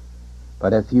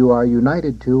 But if you are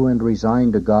united to and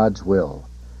resigned to God's will,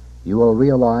 you will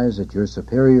realize that your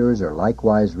superiors are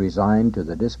likewise resigned to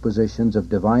the dispositions of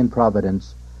divine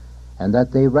providence, and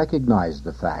that they recognize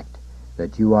the fact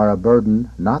that you are a burden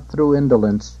not through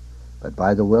indolence, but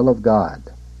by the will of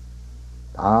God.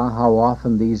 Ah, how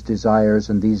often these desires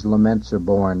and these laments are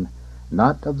born,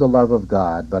 not of the love of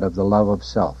God, but of the love of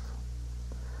self.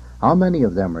 How many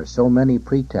of them are so many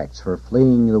pretexts for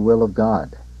fleeing the will of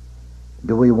God?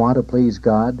 Do we want to please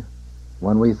God?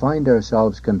 When we find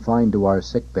ourselves confined to our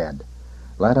sick bed,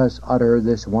 let us utter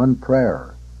this one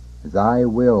prayer, Thy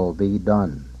will be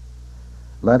done.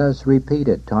 Let us repeat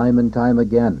it time and time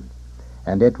again,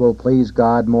 and it will please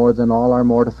God more than all our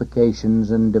mortifications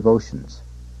and devotions.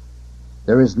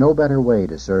 There is no better way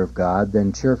to serve God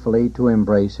than cheerfully to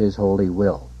embrace his holy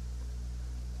will.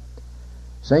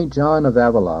 St. John of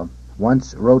Avila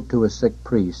once wrote to a sick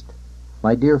priest,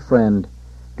 My dear friend,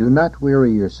 do not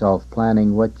weary yourself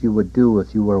planning what you would do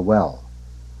if you were well,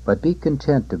 but be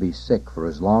content to be sick for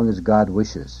as long as God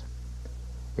wishes.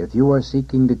 If you are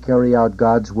seeking to carry out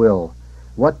God's will,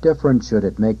 what difference should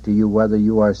it make to you whether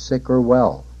you are sick or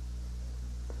well?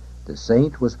 The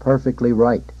saint was perfectly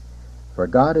right, for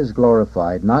God is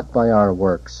glorified not by our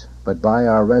works, but by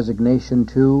our resignation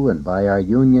to and by our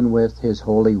union with his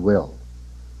holy will.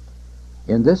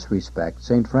 In this respect,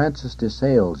 St. Francis de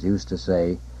Sales used to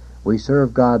say, We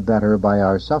serve God better by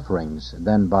our sufferings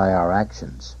than by our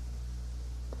actions.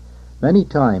 Many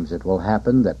times it will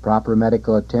happen that proper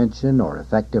medical attention or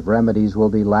effective remedies will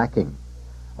be lacking,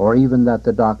 or even that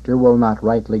the doctor will not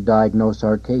rightly diagnose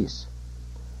our case.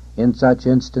 In such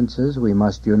instances we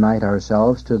must unite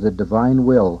ourselves to the divine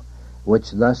will,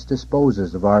 which thus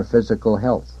disposes of our physical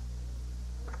health.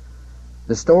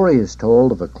 The story is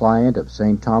told of a client of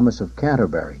St. Thomas of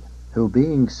Canterbury, who,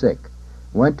 being sick,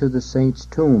 went to the saint's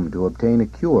tomb to obtain a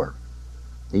cure.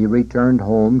 He returned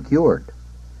home cured.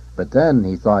 But then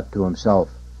he thought to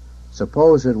himself,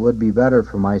 Suppose it would be better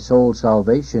for my soul's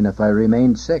salvation if I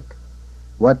remained sick.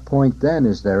 What point then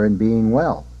is there in being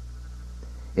well?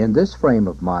 In this frame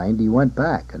of mind he went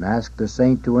back and asked the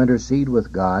saint to intercede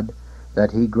with God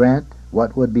that he grant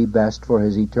what would be best for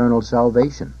his eternal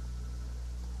salvation.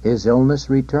 His illness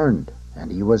returned,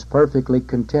 and he was perfectly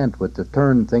content with the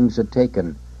turn things had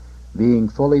taken, being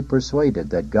fully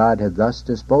persuaded that God had thus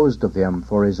disposed of him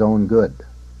for his own good.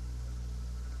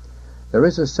 There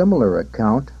is a similar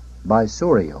account by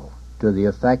Surio, to the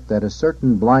effect that a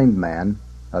certain blind man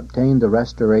obtained the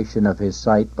restoration of his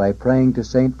sight by praying to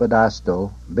St.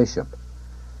 Vedasto, bishop.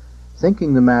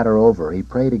 Thinking the matter over, he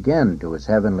prayed again to his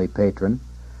heavenly patron,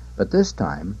 but this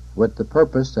time with the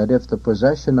purpose that if the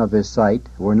possession of his sight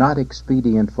were not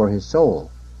expedient for his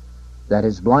soul, that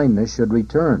his blindness should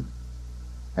return.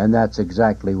 And that's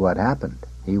exactly what happened.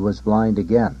 He was blind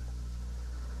again.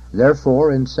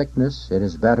 Therefore, in sickness it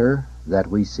is better that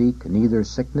we seek neither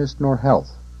sickness nor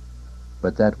health,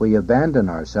 but that we abandon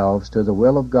ourselves to the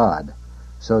will of God,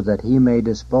 so that He may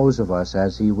dispose of us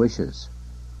as He wishes.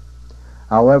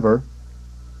 However,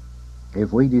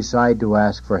 if we decide to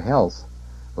ask for health,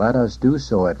 let us do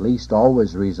so at least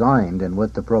always resigned and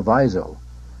with the proviso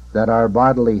that our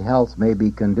bodily health may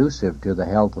be conducive to the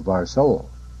health of our soul.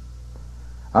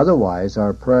 Otherwise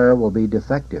our prayer will be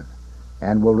defective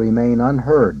and will remain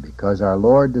unheard, because our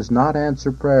Lord does not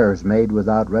answer prayers made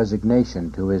without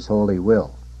resignation to His holy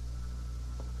will.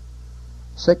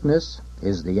 Sickness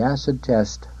is the acid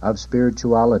test of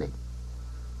spirituality,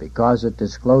 because it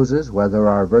discloses whether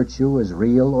our virtue is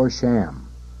real or sham.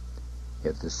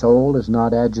 If the soul is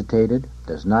not agitated,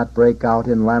 does not break out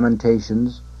in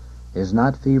lamentations, is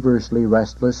not feverishly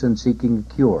restless in seeking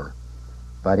a cure,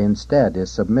 but instead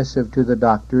is submissive to the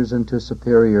doctors and to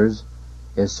superiors,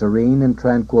 is serene and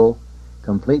tranquil,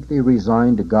 completely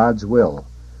resigned to God's will,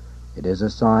 it is a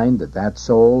sign that that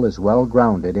soul is well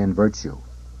grounded in virtue.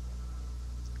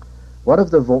 What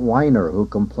of the whiner who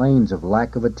complains of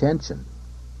lack of attention,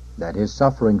 that his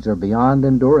sufferings are beyond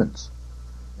endurance,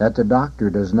 that the doctor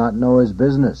does not know his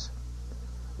business?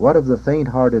 What of the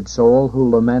faint-hearted soul who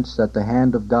laments that the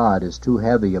hand of God is too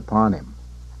heavy upon him?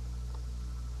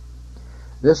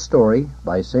 This story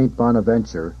by St.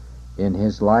 Bonaventure in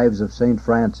his Lives of St.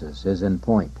 Francis is in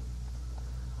point.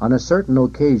 On a certain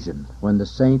occasion, when the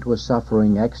saint was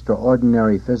suffering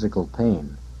extraordinary physical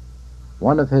pain,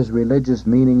 one of his religious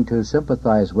meaning to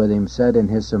sympathize with him said in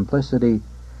his simplicity,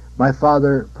 "My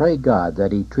father, pray God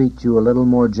that He treat you a little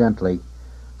more gently,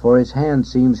 for His hand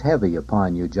seems heavy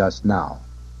upon you just now."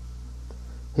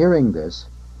 Hearing this,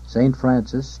 St.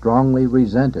 Francis strongly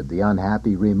resented the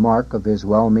unhappy remark of his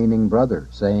well-meaning brother,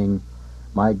 saying,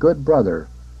 "My good brother,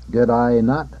 did I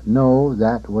not know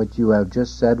that what you have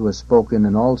just said was spoken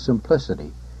in all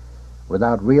simplicity,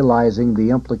 without realizing the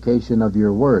implication of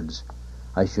your words,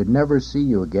 I should never see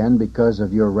you again because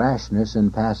of your rashness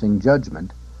in passing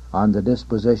judgment on the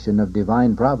disposition of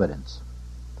divine providence."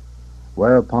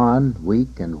 Whereupon,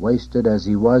 weak and wasted as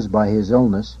he was by his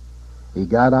illness, he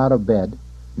got out of bed,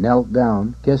 knelt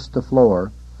down, kissed the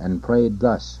floor, and prayed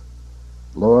thus,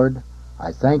 "Lord,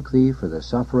 I thank Thee for the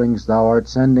sufferings Thou art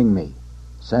sending me.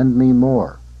 Send me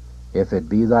more, if it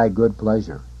be Thy good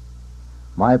pleasure.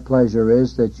 My pleasure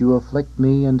is that You afflict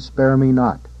me and spare me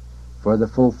not, for the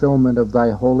fulfillment of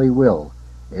Thy holy will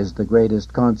is the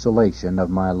greatest consolation of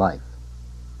my life."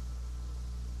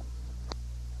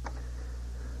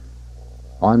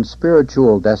 On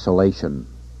spiritual desolation,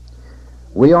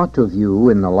 we ought to view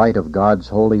in the light of God's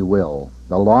holy will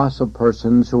the loss of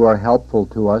persons who are helpful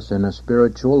to us in a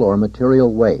spiritual or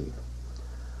material way.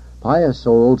 Pious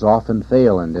souls often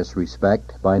fail in this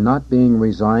respect by not being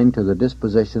resigned to the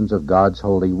dispositions of God's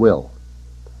holy will.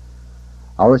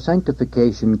 Our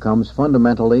sanctification comes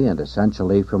fundamentally and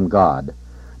essentially from God,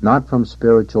 not from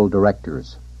spiritual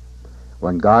directors.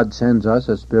 When God sends us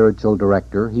a spiritual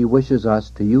director, He wishes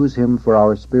us to use him for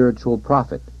our spiritual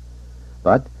profit.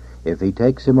 But if He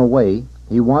takes him away,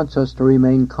 He wants us to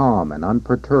remain calm and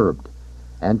unperturbed,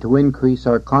 and to increase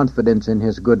our confidence in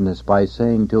His goodness by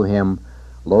saying to Him,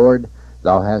 "Lord,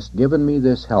 Thou hast given me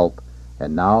this help,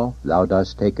 and now Thou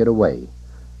dost take it away.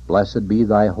 Blessed be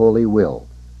Thy holy will.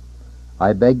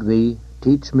 I beg Thee,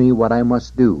 teach me what I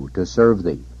must do to serve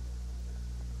Thee."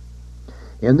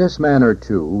 In this manner,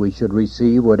 too, we should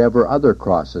receive whatever other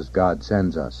crosses God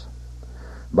sends us.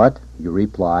 "But," you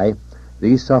reply,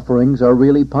 "these sufferings are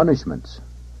really punishments."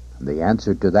 The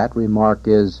answer to that remark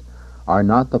is, are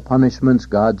not the punishments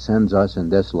God sends us in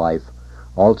this life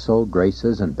also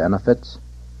graces and benefits?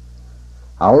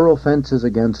 Our offenses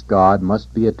against God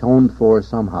must be atoned for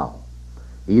somehow,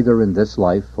 either in this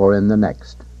life or in the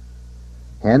next.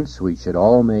 Hence we should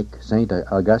all make St.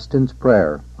 Augustine's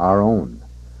prayer our own.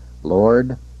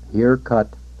 "Lord, here cut,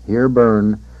 here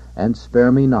burn, and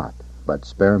spare me not, but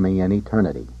spare me in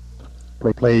eternity."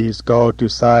 Please go to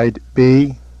side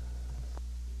B.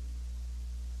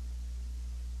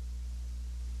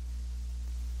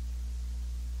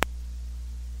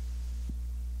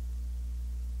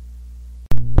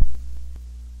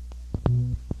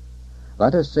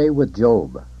 Let us say with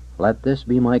Job, "Let this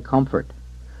be my comfort,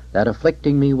 that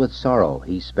afflicting me with sorrow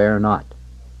He spare not."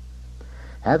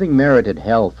 Having merited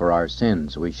hell for our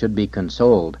sins, we should be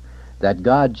consoled that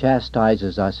God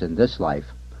chastises us in this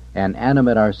life, and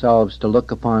animate ourselves to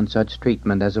look upon such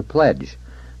treatment as a pledge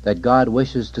that God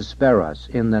wishes to spare us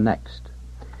in the next.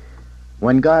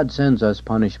 When God sends us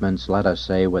punishments, let us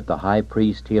say with the high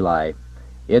priest Eli,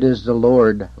 "It is the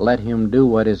Lord, let him do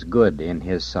what is good in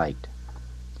his sight."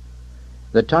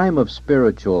 The time of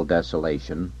spiritual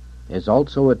desolation is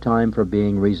also a time for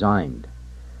being resigned.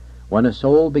 When a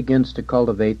soul begins to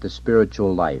cultivate the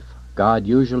spiritual life, God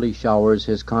usually showers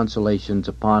his consolations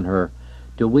upon her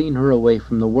to wean her away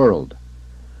from the world.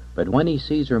 But when he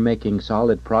sees her making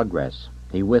solid progress,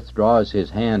 he withdraws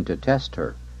his hand to test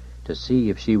her, to see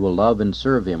if she will love and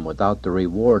serve him without the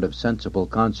reward of sensible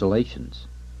consolations.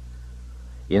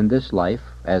 In this life,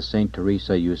 as St.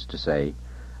 Teresa used to say,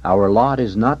 our lot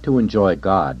is not to enjoy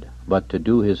God, but to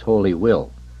do his holy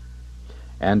will.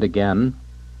 And again,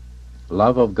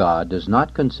 love of God does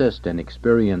not consist in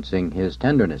experiencing his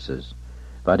tendernesses,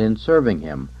 but in serving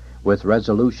him with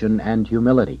resolution and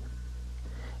humility.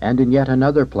 And in yet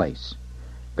another place,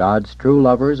 God's true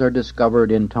lovers are discovered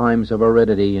in times of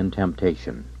aridity and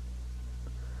temptation.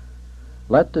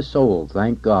 Let the soul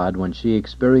thank God when she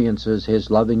experiences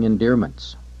his loving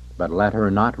endearments, but let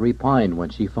her not repine when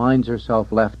she finds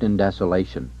herself left in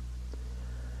desolation.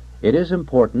 It is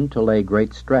important to lay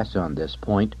great stress on this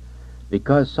point,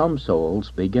 because some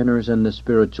souls, beginners in the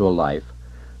spiritual life,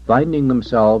 finding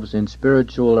themselves in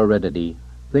spiritual aridity,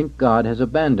 think God has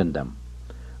abandoned them,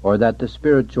 or that the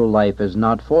spiritual life is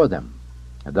not for them.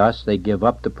 Thus they give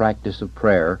up the practice of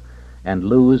prayer and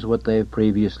lose what they have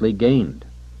previously gained.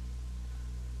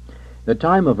 The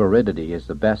time of aridity is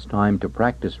the best time to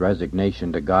practice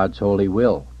resignation to God's holy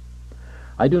will.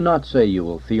 I do not say you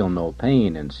will feel no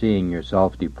pain in seeing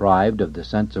yourself deprived of the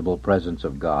sensible presence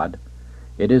of God.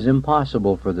 It is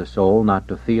impossible for the soul not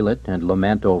to feel it and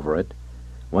lament over it,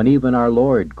 when even our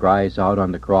Lord cries out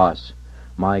on the cross,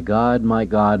 my God,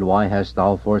 why hast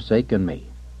thou forsaken me?"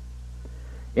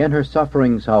 In her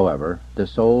sufferings, however, the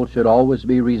soul should always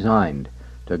be resigned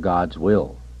to God's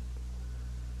will.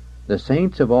 The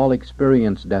saints have all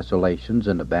experienced desolations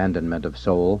and abandonment of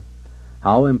soul.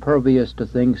 How impervious to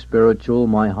things spiritual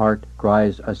my heart,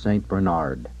 cries a St.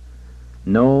 Bernard.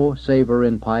 No savor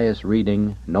in pious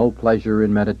reading, no pleasure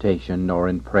in meditation, nor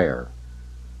in prayer.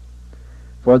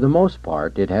 For the most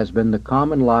part, it has been the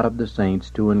common lot of the saints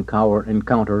to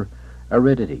encounter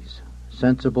aridities.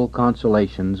 Sensible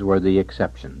consolations were the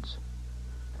exceptions.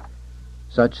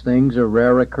 Such things are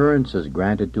rare occurrences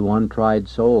granted to untried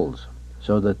souls,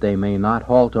 so that they may not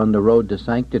halt on the road to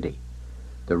sanctity.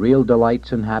 The real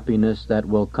delights and happiness that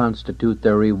will constitute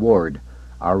their reward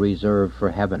are reserved for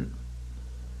heaven.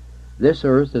 This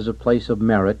earth is a place of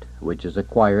merit, which is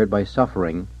acquired by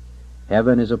suffering.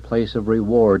 Heaven is a place of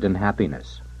reward and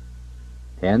happiness.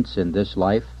 Hence, in this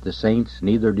life, the saints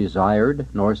neither desired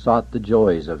nor sought the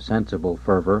joys of sensible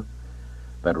fervor,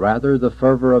 but rather the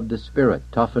fervor of the Spirit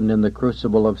toughened in the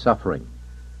crucible of suffering.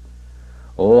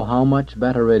 Oh, how much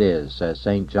better it is, says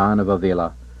St. John of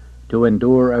Avila, to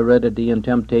endure aridity and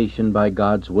temptation by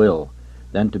God's will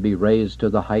than to be raised to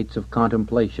the heights of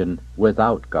contemplation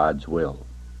without God's will.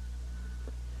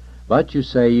 But you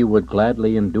say you would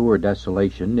gladly endure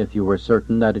desolation if you were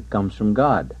certain that it comes from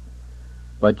God.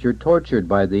 But you're tortured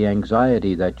by the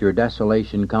anxiety that your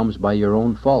desolation comes by your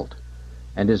own fault,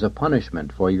 and is a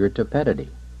punishment for your tepidity.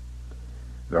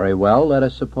 Very well, let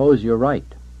us suppose you're right.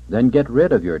 Then get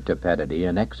rid of your tepidity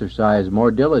and exercise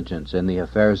more diligence in the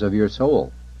affairs of your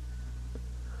soul.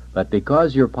 But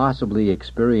because you're possibly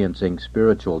experiencing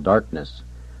spiritual darkness,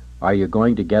 are you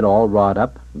going to get all wrought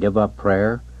up, give up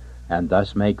prayer, and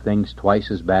thus make things twice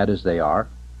as bad as they are?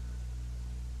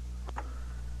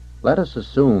 Let us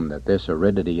assume that this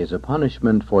aridity is a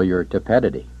punishment for your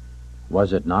tepidity.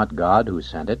 Was it not God who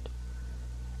sent it?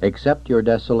 Accept your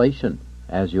desolation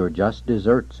as your just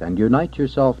deserts, and unite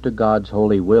yourself to God's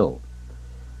holy will.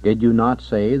 Did you not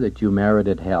say that you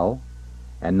merited hell,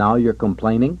 and now you're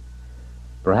complaining?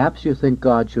 Perhaps you think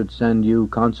God should send you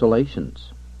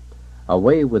consolations.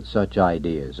 Away with such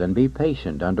ideas, and be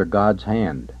patient under God's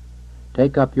hand.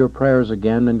 Take up your prayers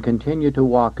again, and continue to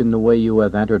walk in the way you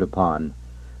have entered upon.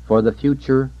 For the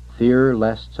future, fear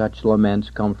lest such laments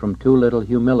come from too little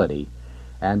humility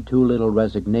and too little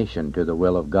resignation to the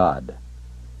will of God.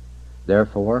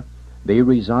 Therefore, be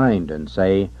resigned and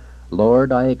say,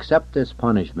 Lord, I accept this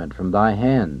punishment from thy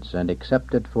hands, and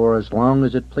accept it for as long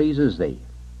as it pleases thee.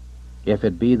 If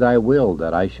it be thy will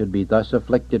that I should be thus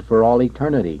afflicted for all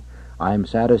eternity, I am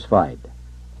satisfied.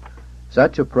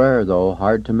 Such a prayer, though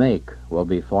hard to make, will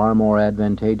be far more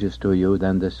advantageous to you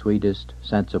than the sweetest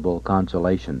sensible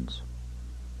consolations.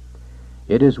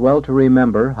 It is well to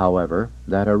remember, however,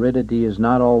 that aridity is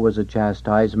not always a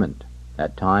chastisement.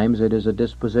 At times it is a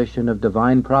disposition of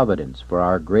divine providence for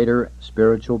our greater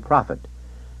spiritual profit,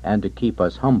 and to keep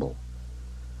us humble.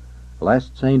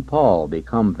 Lest St. Paul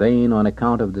become vain on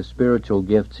account of the spiritual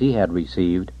gifts he had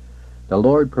received, the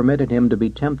Lord permitted him to be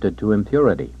tempted to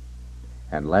impurity.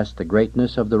 And lest the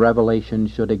greatness of the revelation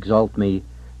should exalt me,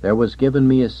 there was given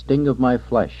me a sting of my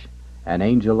flesh, an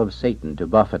angel of Satan to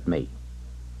buffet me.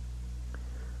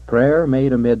 Prayer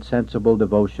made amid sensible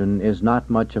devotion is not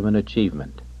much of an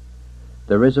achievement.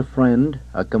 There is a friend,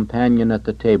 a companion at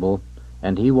the table,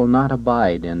 and he will not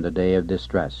abide in the day of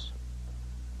distress.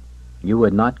 You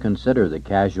would not consider the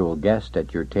casual guest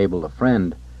at your table a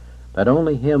friend, but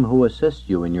only him who assists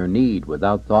you in your need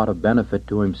without thought of benefit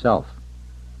to himself.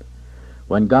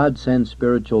 When God sends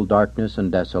spiritual darkness and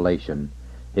desolation,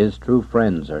 his true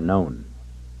friends are known.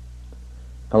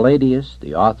 Palladius,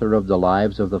 the author of the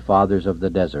Lives of the Fathers of the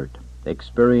Desert,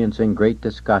 experiencing great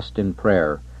disgust in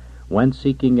prayer, went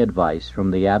seeking advice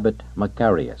from the abbot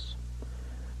Macarius.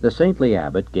 The saintly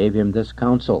abbot gave him this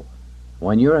counsel: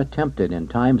 when you are tempted in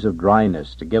times of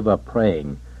dryness to give up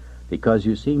praying, because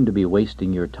you seem to be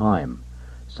wasting your time,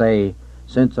 say,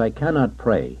 "Since I cannot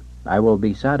pray, I will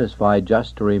be satisfied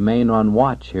just to remain on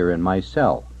watch here in my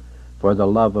cell, for the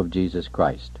love of Jesus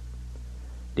Christ."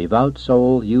 Devout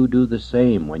soul, you do the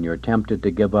same when you're tempted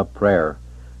to give up prayer,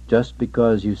 just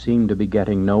because you seem to be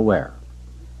getting nowhere.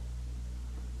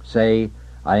 Say,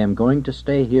 "I am going to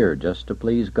stay here just to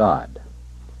please God."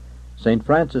 St.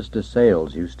 Francis de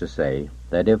Sales used to say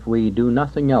that if we do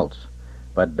nothing else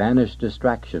but banish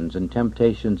distractions and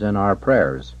temptations in our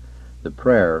prayers, the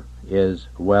prayer is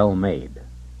well made.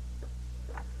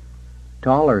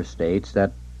 Toller states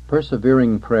that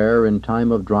persevering prayer in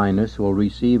time of dryness will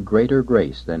receive greater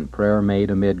grace than prayer made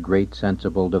amid great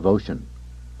sensible devotion.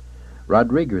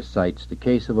 Rodriguez cites the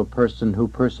case of a person who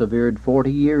persevered 40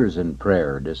 years in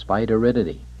prayer despite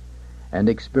aridity, and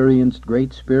experienced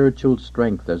great spiritual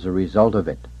strength as a result of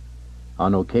it.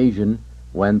 On occasion,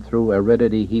 when through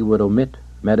aridity he would omit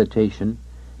meditation,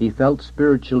 he felt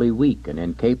spiritually weak and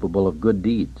incapable of good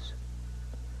deeds.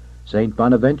 St.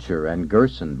 Bonaventure and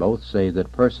Gerson both say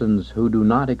that persons who do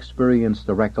not experience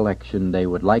the recollection they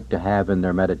would like to have in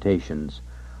their meditations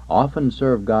often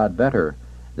serve God better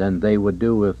than they would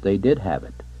do if they did have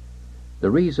it.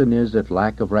 The reason is that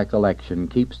lack of recollection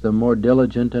keeps them more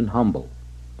diligent and humble.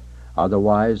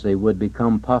 Otherwise they would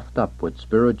become puffed up with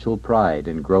spiritual pride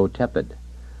and grow tepid,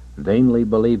 vainly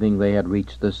believing they had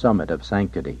reached the summit of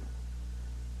sanctity.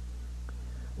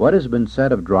 What has been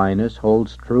said of dryness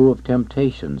holds true of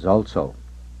temptations also.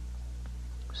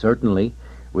 Certainly,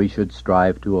 we should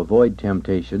strive to avoid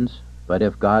temptations, but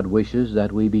if God wishes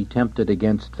that we be tempted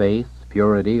against faith,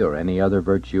 purity, or any other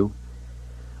virtue,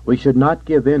 we should not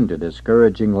give in to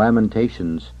discouraging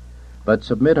lamentations, but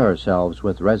submit ourselves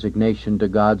with resignation to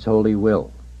God's holy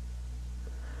will.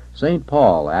 St.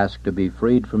 Paul asked to be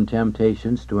freed from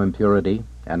temptations to impurity,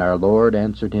 and our Lord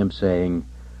answered him, saying,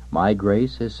 "My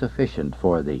grace is sufficient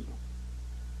for thee."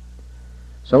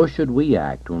 So should we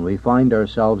act when we find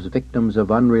ourselves victims of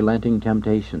unrelenting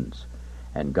temptations,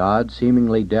 and God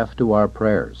seemingly deaf to our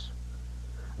prayers.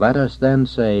 Let us then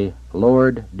say,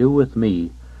 "Lord, do with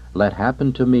me, let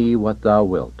happen to me what thou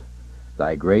wilt.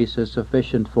 Thy grace is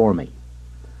sufficient for me.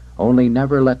 Only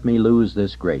never let me lose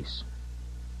this grace."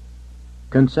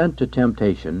 Consent to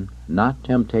temptation, not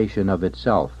temptation of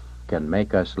itself, can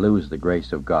make us lose the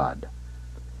grace of God.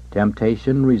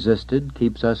 Temptation resisted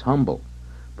keeps us humble,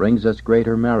 brings us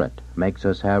greater merit, makes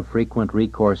us have frequent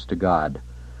recourse to God,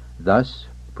 thus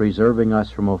preserving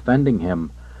us from offending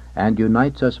Him, and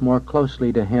unites us more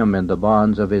closely to Him in the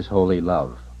bonds of His holy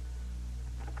love.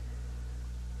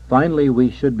 Finally, we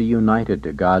should be united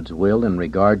to God's will in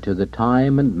regard to the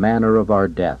time and manner of our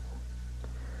death.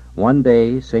 One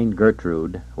day, St.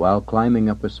 Gertrude, while climbing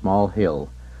up a small hill,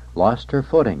 lost her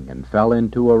footing and fell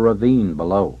into a ravine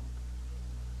below.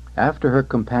 After her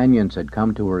companions had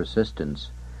come to her assistance,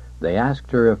 they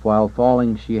asked her if while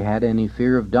falling she had any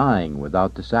fear of dying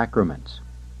without the sacraments.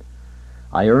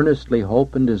 "I earnestly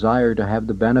hope and desire to have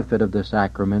the benefit of the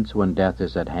sacraments when death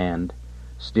is at hand.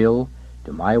 Still,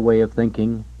 to my way of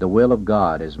thinking, the will of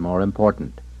God is more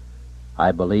important.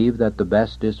 I believe that the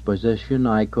best disposition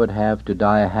I could have to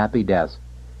die a happy death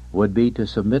would be to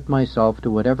submit myself to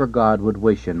whatever God would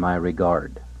wish in my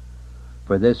regard.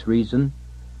 For this reason,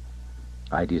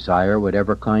 I desire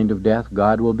whatever kind of death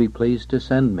God will be pleased to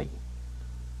send me."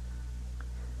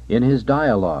 In his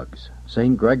dialogues,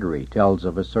 St. Gregory tells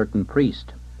of a certain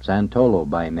priest, Santolo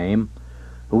by name,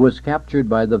 who was captured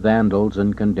by the Vandals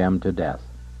and condemned to death.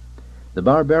 The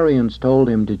barbarians told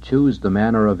him to choose the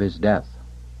manner of his death,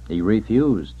 He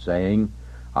refused, saying,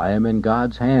 "I am in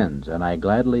God's hands, and I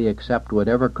gladly accept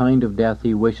whatever kind of death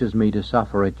He wishes me to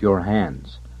suffer at your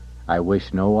hands. I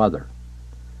wish no other."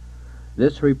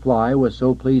 This reply was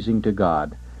so pleasing to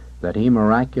God that He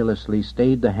miraculously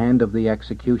stayed the hand of the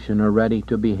executioner ready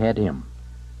to behead him.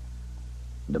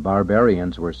 The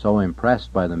barbarians were so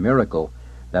impressed by the miracle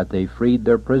that they freed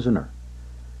their prisoner.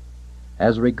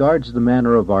 As regards the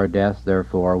manner of our death,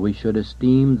 therefore, we should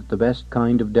esteem the best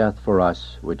kind of death for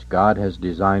us which God has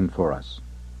designed for us.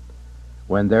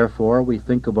 When, therefore, we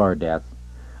think of our death,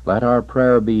 let our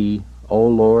prayer be, "O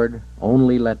Lord,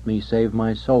 only let me save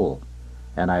my soul,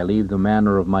 and I leave the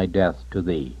manner of my death to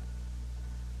Thee."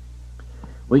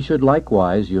 We should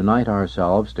likewise unite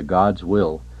ourselves to God's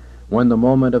will when the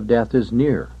moment of death is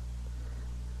near.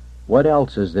 What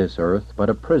else is this earth but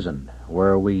a prison,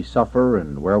 where we suffer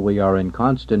and where we are in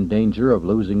constant danger of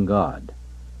losing God?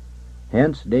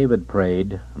 Hence David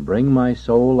prayed, "Bring my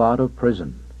soul out of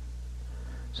prison."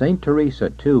 St. Teresa,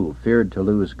 too, feared to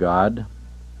lose God,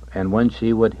 and when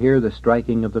she would hear the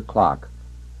striking of the clock,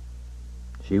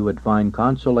 she would find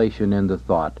consolation in the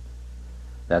thought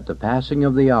that the passing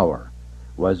of the hour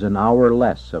was an hour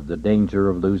less of the danger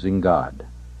of losing God.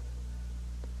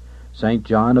 St.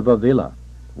 John of Avila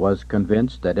was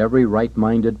convinced that every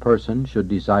right-minded person should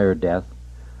desire death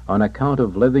on account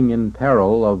of living in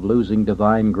peril of losing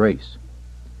divine grace.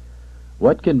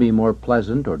 What can be more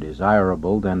pleasant or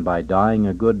desirable than by dying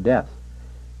a good death,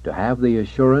 to have the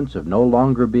assurance of no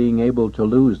longer being able to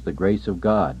lose the grace of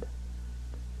God?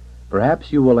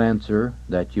 Perhaps you will answer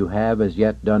that you have as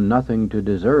yet done nothing to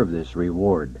deserve this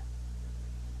reward.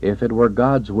 If it were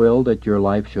God's will that your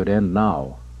life should end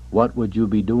now, what would you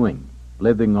be doing,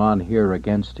 living on here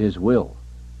against His will?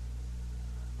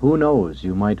 Who knows,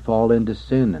 you might fall into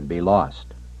sin and be lost.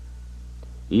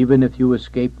 Even if you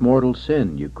escaped mortal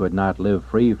sin, you could not live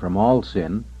free from all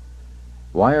sin.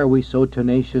 "Why are we so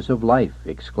tenacious of life,"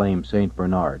 exclaimed St.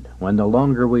 Bernard, "when the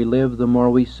longer we live, the more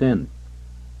we sin?"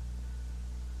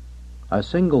 A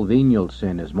single venial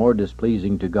sin is more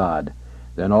displeasing to God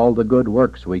than all the good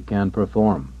works we can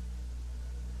perform.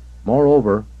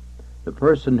 Moreover, the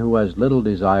person who has little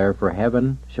desire for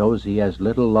heaven shows he has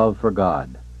little love for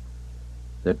God.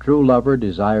 The true lover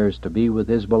desires to be with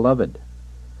his beloved.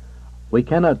 We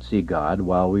cannot see God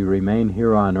while we remain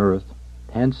here on earth,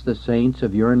 hence the saints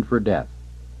have yearned for death,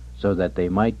 so that they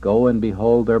might go and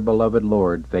behold their beloved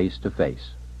Lord face to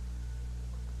face.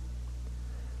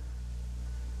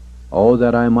 "Oh,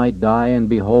 that I might die and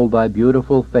behold thy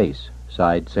beautiful face,"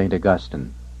 sighed St.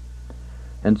 Augustine.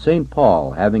 And St.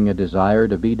 Paul, having a desire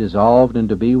to be dissolved and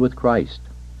to be with Christ,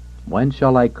 "When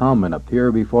shall I come and appear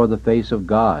before the face of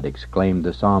God?" exclaimed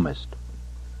the psalmist.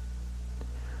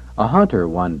 A hunter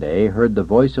one day heard the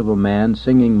voice of a man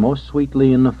singing most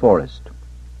sweetly in the forest.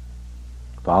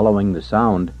 Following the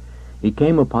sound, he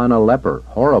came upon a leper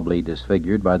horribly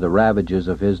disfigured by the ravages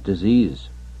of his disease.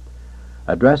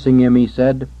 Addressing him, he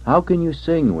said, "How can you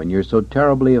sing when you're so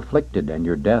terribly afflicted and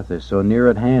your death is so near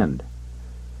at hand?"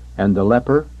 And the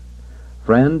leper,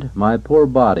 "Friend, my poor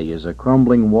body is a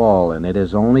crumbling wall, and it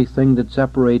is the only thing that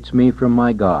separates me from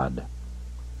my God.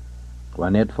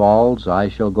 When it falls, I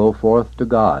shall go forth to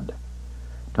God.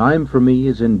 Time for me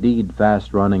is indeed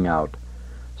fast running out,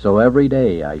 so every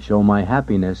day I show my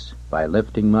happiness by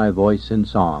lifting my voice in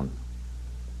song."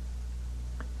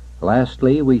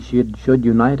 Lastly, we should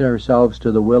unite ourselves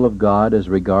to the will of God as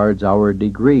regards our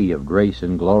degree of grace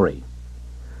and glory.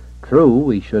 True,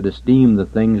 we should esteem the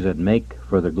things that make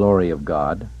for the glory of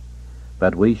God,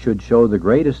 but we should show the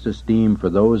greatest esteem for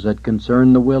those that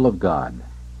concern the will of God.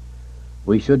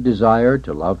 We should desire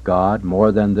to love God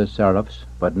more than the seraphs,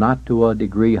 but not to a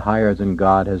degree higher than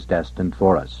God has destined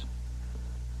for us.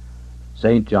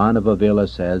 St. John of Avila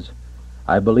says,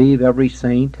 "I believe every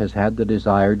saint has had the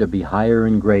desire to be higher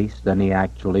in grace than he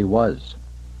actually was.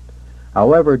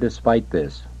 However, despite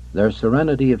this, their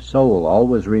serenity of soul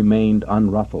always remained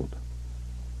unruffled.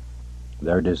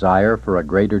 Their desire for a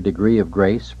greater degree of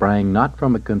grace sprang not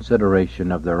from a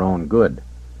consideration of their own good,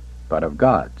 but of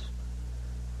God's.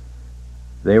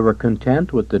 They were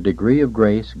content with the degree of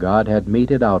grace God had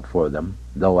meted out for them,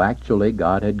 though actually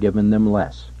God had given them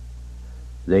less.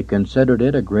 They considered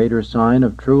it a greater sign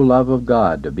of true love of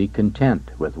God to be content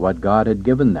with what God had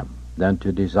given them than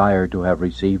to desire to have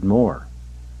received more.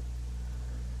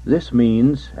 This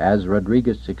means, as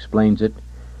Rodriguez explains it,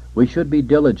 we should be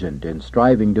diligent in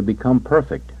striving to become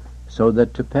perfect, so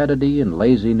that tepidity and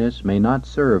laziness may not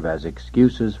serve as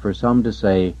excuses for some to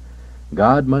say,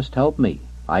 "God must help me,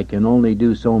 I can only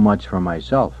do so much for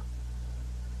myself."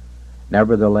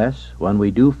 Nevertheless, when we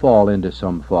do fall into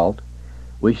some fault,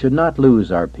 We should not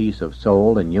lose our peace of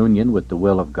soul and union with the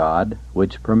will of God,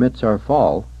 which permits our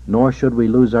fall, nor should we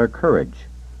lose our courage.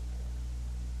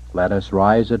 Let us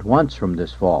rise at once from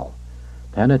this fall,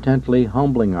 penitently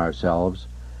humbling ourselves,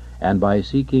 and by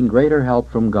seeking greater help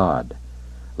from God,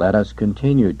 let us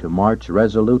continue to march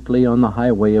resolutely on the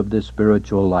highway of the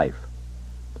spiritual life.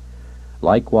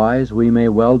 Likewise, we may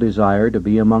well desire to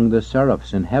be among the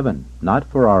seraphs in heaven, not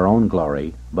for our own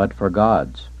glory, but for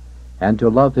God's, and to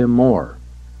love Him more.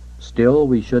 Still,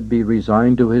 we should be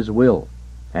resigned to His will,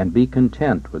 and be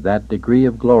content with that degree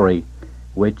of glory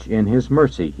which in His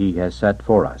mercy He has set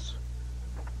for us.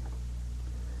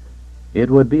 It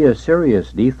would be a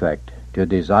serious defect to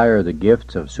desire the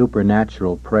gifts of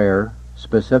supernatural prayer,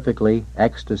 specifically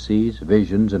ecstasies,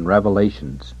 visions, and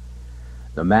revelations.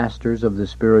 The masters of the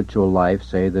spiritual life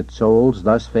say that souls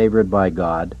thus favored by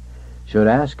God should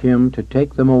ask Him to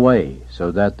take them away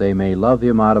so that they may love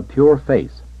Him out of pure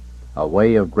faith, a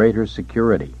way of greater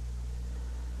security.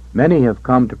 Many have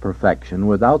come to perfection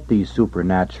without these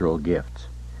supernatural gifts.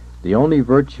 The only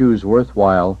virtues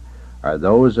worthwhile are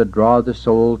those that draw the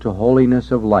soul to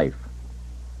holiness of life,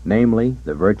 namely,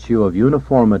 the virtue of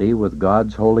uniformity with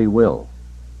God's holy will.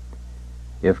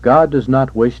 If God does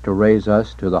not wish to raise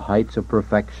us to the heights of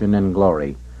perfection and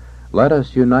glory, let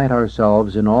us unite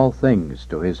ourselves in all things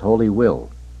to His holy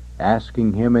will,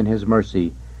 asking Him in His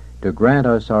mercy to grant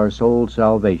us our soul's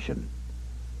salvation.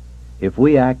 If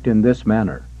we act in this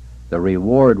manner, the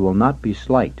reward will not be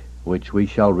slight, which we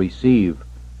shall receive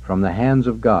from the hands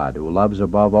of God, who loves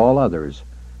above all others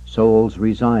souls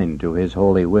resigned to His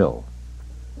holy will.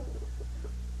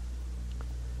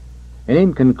 And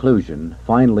in conclusion,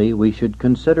 finally, we should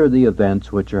consider the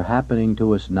events which are happening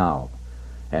to us now,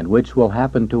 and which will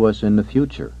happen to us in the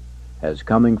future, as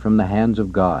coming from the hands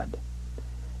of God.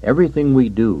 Everything we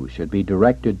do should be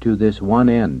directed to this one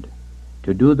end,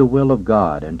 to do the will of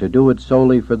God, and to do it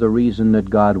solely for the reason that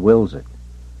God wills it.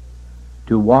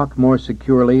 To walk more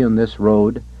securely in this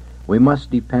road, we must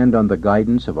depend on the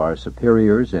guidance of our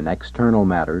superiors in external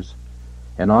matters,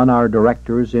 and on our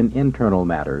directors in internal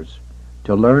matters,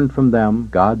 to learn from them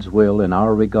God's will in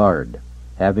our regard,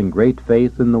 having great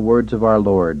faith in the words of our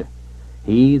Lord,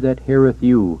 "He that heareth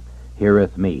you,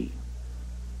 heareth me."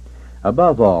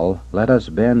 Above all, let us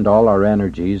bend all our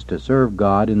energies to serve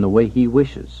God in the way He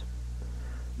wishes.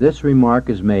 This remark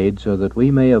is made so that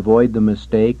we may avoid the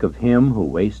mistake of him who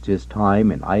wastes his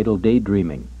time in idle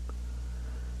daydreaming.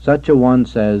 Such a one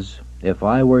says, "If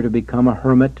I were to become a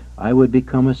hermit, I would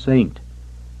become a saint,"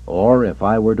 or "If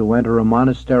I were to enter a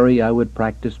monastery, I would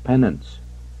practice penance,"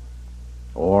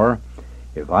 or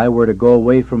 "If I were to go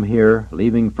away from here,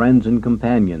 leaving friends and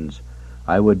companions,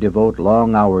 I would devote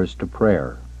long hours to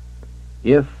prayer."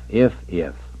 If,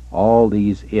 all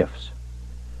these ifs.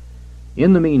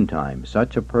 In the meantime,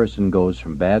 such a person goes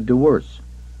from bad to worse.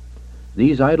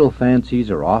 These idle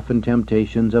fancies are often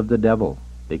temptations of the devil,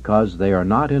 because they are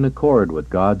not in accord with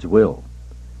God's will.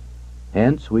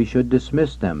 Hence we should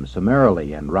dismiss them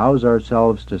summarily and rouse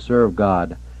ourselves to serve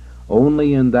God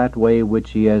only in that way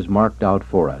which He has marked out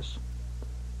for us.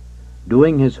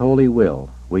 Doing His holy will,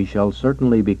 we shall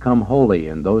certainly become holy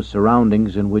in those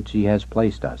surroundings in which He has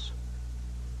placed us.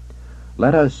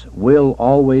 Let us will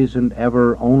always and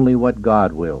ever only what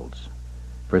God wills,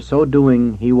 for so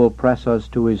doing He will press us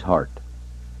to His heart.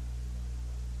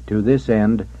 To this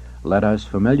end, let us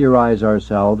familiarize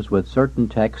ourselves with certain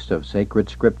texts of sacred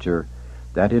Scripture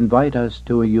that invite us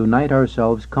to unite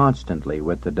ourselves constantly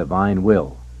with the divine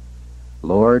will.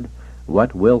 "Lord,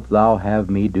 what wilt Thou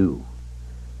have me do?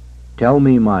 Tell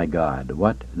me, my God,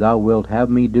 what Thou wilt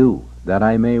have me do, that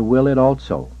I may will it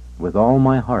also, with all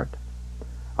my heart.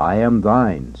 I am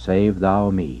Thine, save Thou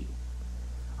me.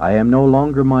 I am no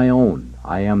longer my own,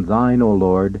 I am Thine, O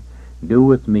Lord, do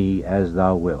with me as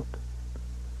Thou wilt."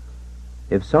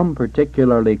 If some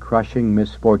particularly crushing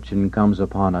misfortune comes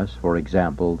upon us, for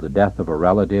example, the death of a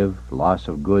relative, loss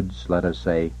of goods, let us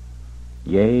say,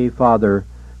 "Yea, Father,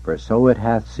 for so it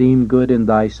hath seemed good in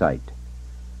Thy sight."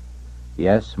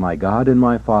 Yes, my God and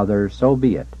my Father, so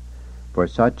be it, for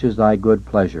such is Thy good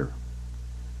pleasure.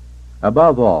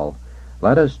 Above all,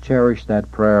 let us cherish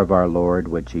that prayer of our Lord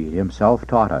which He Himself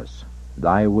taught us,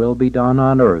 "Thy will be done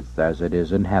on earth as it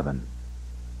is in heaven."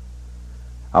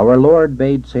 Our Lord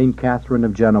bade St. Catherine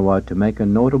of Genoa to make a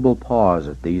notable pause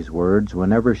at these words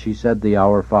whenever she said the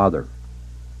Our Father,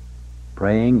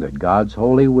 praying that God's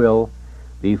holy will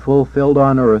be fulfilled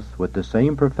on earth with the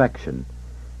same perfection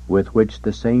with which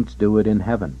the saints do it in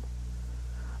heaven.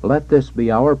 Let this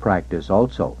be our practice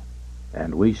also,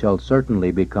 and we shall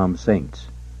certainly become saints.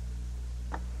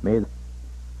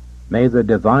 May the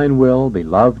divine will be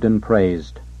loved and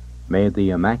praised. May the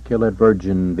Immaculate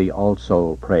Virgin be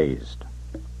also praised.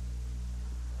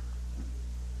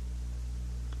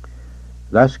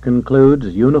 Thus concludes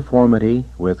Uniformity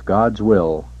with God's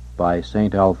Will by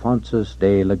St. Alphonsus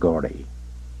de Liguori.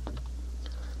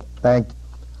 Thank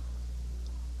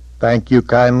you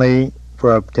kindly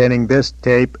for obtaining this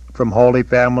tape from Holy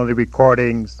Family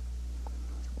Recordings.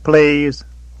 Please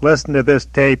listen to this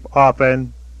tape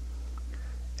often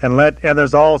and let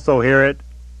others also hear it,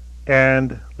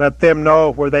 and let them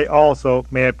know where they also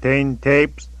may obtain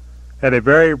tapes at a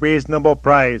very reasonable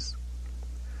price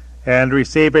and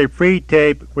receive a free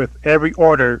tape with every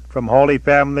order from Holy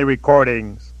Family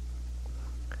Recordings.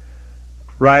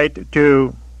 Write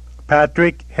to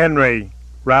Patrick Henry,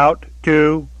 Route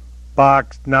 2,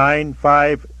 Box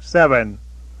 957,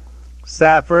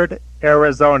 Safford,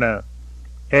 Arizona,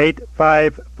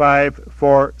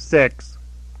 85546.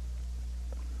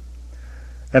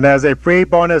 And as a free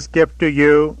bonus gift to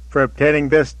you for obtaining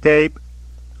this tape,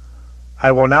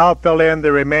 I will now fill in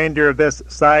the remainder of this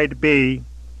Side B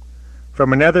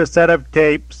from another set of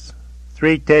tapes,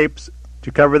 3 tapes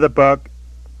to cover the book,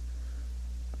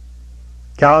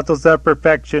 Counsels of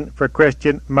Perfection for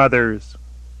Christian Mothers.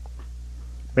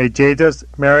 May Jesus,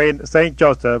 Mary, and Saint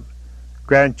Joseph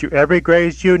grant you every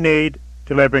grace you need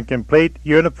to live in complete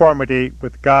uniformity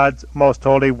with God's most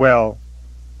holy will.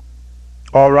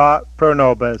 Ora pro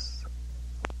nobis.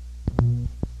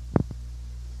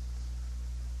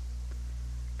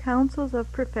 Counsels of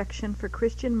Perfection for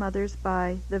Christian Mothers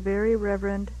by the Very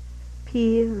Reverend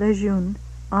P. Lejeune,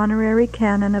 Honorary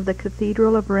Canon of the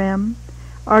Cathedral of Rheims,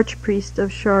 Archpriest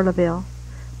of Charleville.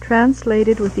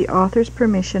 Translated with the author's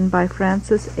permission by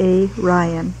Francis A.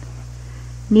 Ryan.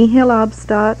 Nihil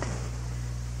obstat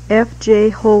F. J.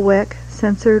 Holweck,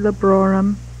 Censor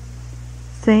Librorum,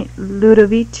 St.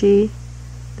 Ludovici,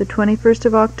 the 21st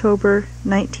of October,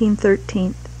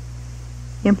 1913.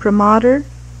 Imprimatur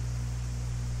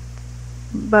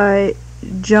by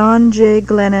John J.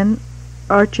 Glennon,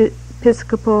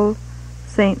 Archiepiscopal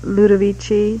St.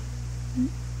 Ludovici,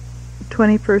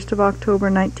 21st of October,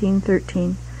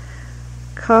 1913.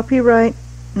 Copyright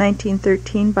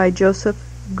 1913 by Joseph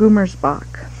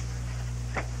Gummersbach.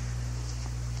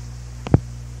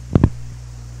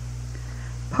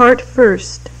 Part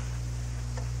First.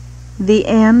 The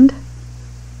End.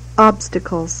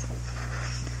 Obstacles.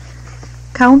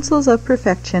 Counsels of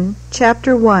Perfection,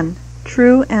 Chapter 1.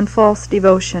 True and False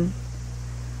Devotion.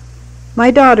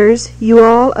 My daughters, you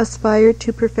all aspire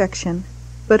to perfection,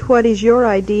 but what is your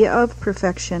idea of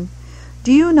perfection?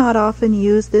 Do you not often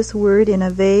use this word in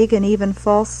a vague and even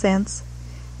false sense?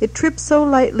 It trips so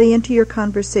lightly into your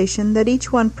conversation that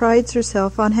each one prides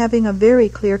herself on having a very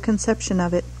clear conception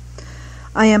of it.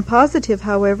 I am positive,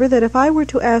 however, that if I were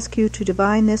to ask you to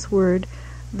define this word,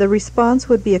 the response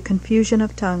would be a confusion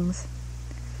of tongues.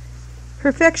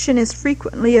 Perfection is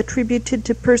frequently attributed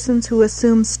to persons who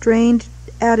assume strained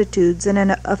attitudes and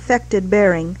an affected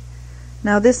bearing.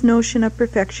 Now this notion of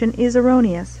perfection is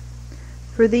erroneous,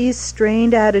 for these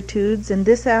strained attitudes and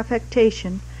this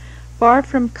affectation, far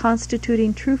from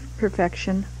constituting true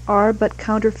perfection, are but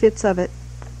counterfeits of it.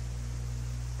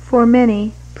 For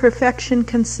many, perfection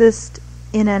consists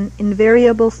in an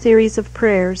invariable series of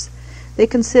prayers. They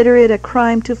consider it a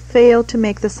crime to fail to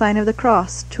make the sign of the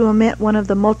cross, to omit one of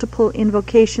the multiple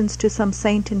invocations to some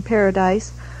saint in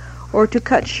paradise, or to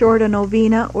cut short a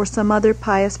novena or some other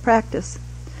pious practice.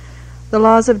 The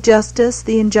laws of justice,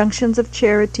 the injunctions of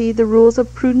charity, the rules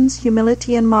of prudence,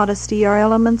 humility, and modesty are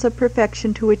elements of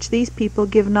perfection to which these people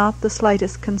give not the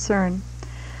slightest concern.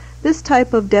 This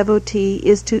type of devotee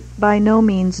is by no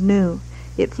means new.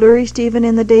 It flourished even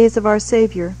in the days of our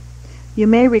Savior. You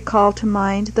may recall to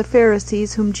mind the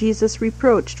Pharisees whom Jesus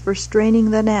reproached for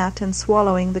straining the gnat and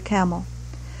swallowing the camel.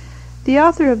 The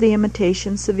author of the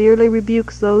Imitation severely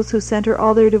rebukes those who center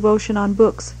all their devotion on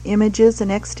books, images, and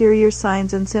exterior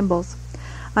signs and symbols.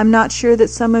 I'm not sure that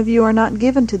some of you are not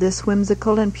given to this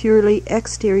whimsical and purely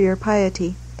exterior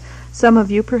piety. Some of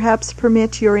you perhaps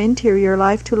permit your interior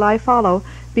life to lie fallow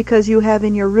because you have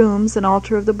in your rooms an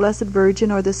altar of the Blessed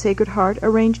Virgin or the Sacred Heart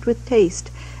arranged with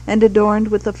taste and adorned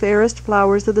with the fairest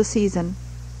flowers of the season.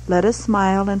 Let us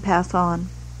smile and pass on.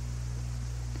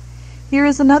 Here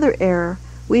is another error.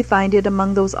 We find it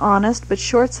among those honest but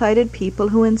short-sighted people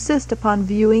who insist upon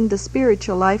viewing the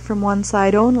spiritual life from one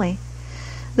side only.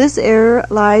 This error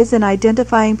lies in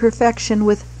identifying perfection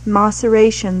with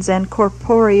macerations and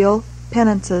corporeal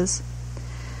penances.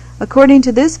 According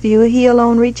to this view, he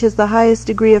alone reaches the highest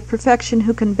degree of perfection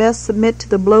who can best submit to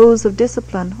the blows of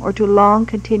discipline or to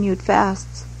long-continued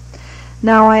fasts.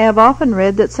 Now, I have often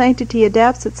read that sanctity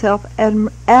adapts itself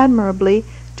admirably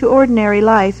to ordinary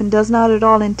life and does not at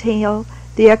all entail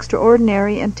the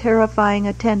extraordinary and terrifying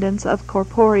attendance of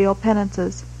corporeal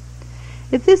penances.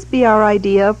 If this be our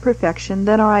idea of perfection,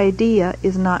 then our idea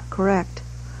is not correct.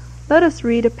 Let us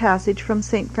read a passage from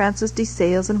St. Francis de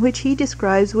Sales in which he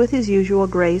describes with his usual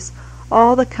grace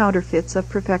all the counterfeits of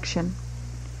perfection.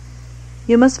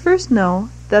 You must first know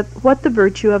what the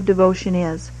virtue of devotion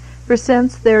is, for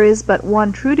since there is but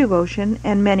one true devotion,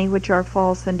 and many which are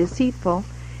false and deceitful,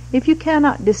 if you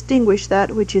cannot distinguish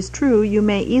that which is true, you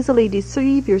may easily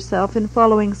deceive yourself in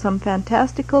following some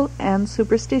fantastical and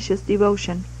superstitious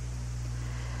devotion.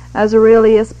 As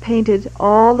Aurelius painted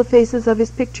all the faces of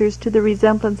his pictures to the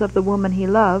resemblance of the woman he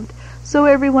loved, so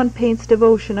everyone paints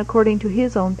devotion according to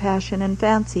his own passion and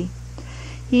fancy.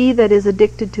 He that is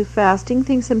addicted to fasting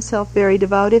thinks himself very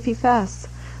devout if he fasts,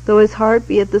 though his heart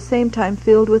be at the same time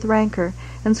filled with rancor,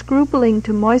 and scrupling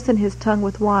to moisten his tongue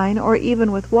with wine, or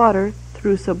even with water,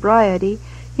 through sobriety,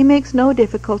 he makes no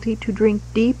difficulty to drink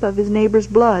deep of his neighbor's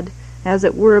blood, as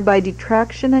it were by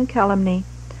detraction and calumny.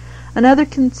 Another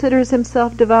considers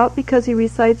himself devout because he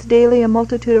recites daily a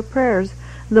multitude of prayers,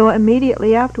 though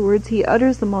immediately afterwards he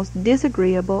utters the most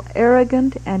disagreeable,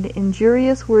 arrogant, and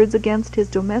injurious words against his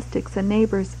domestics and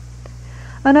neighbors.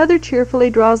 Another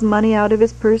cheerfully draws money out of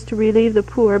his purse to relieve the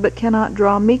poor, but cannot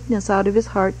draw meekness out of his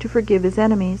heart to forgive his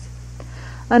enemies.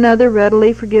 Another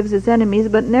readily forgives his enemies,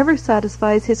 but never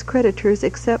satisfies his creditors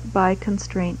except by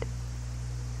constraint.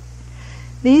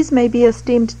 These may be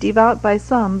esteemed devout by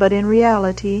some, but in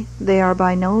reality they are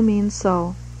by no means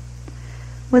so.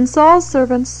 When Saul's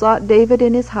servants sought David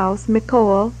in his house,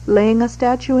 Michal, laying a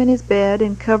statue in his bed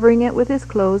and covering it with his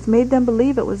clothes, made them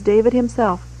believe it was David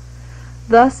himself.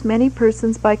 Thus many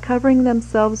persons, by covering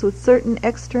themselves with certain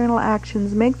external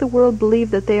actions, make the world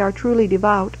believe that they are truly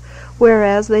devout,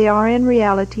 whereas they are in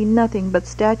reality nothing but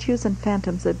statues and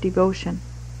phantoms of devotion.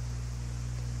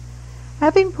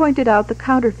 Having pointed out the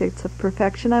counterfeits of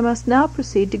perfection, I must now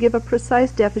proceed to give a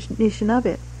precise definition of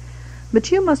it.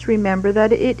 But you must remember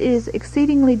that it is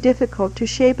exceedingly difficult to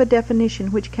shape a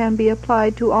definition which can be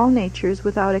applied to all natures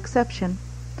without exception.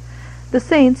 The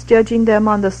saints, judging them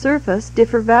on the surface,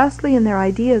 differ vastly in their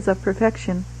ideas of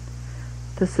perfection.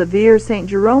 The severe St.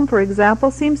 Jerome, for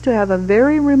example, seems to have a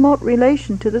very remote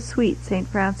relation to the sweet St.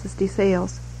 Francis de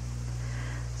Sales.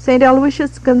 St.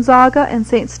 Aloysius Gonzaga and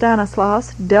St.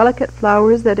 Stanislaus, delicate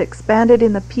flowers that expanded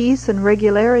in the peace and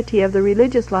regularity of the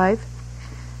religious life,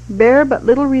 bear but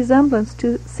little resemblance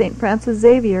to St. Francis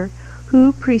Xavier,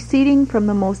 who, proceeding from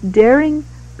the most daring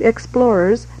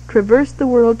explorers, traversed the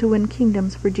world to win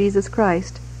kingdoms for Jesus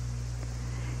Christ.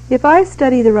 If I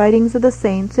study the writings of the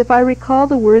saints, if I recall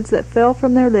the words that fell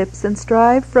from their lips and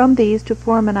strive from these to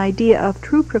form an idea of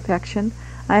true perfection,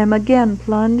 I am again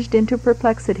plunged into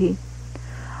perplexity.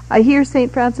 I hear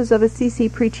St. Francis of Assisi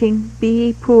preaching, "Be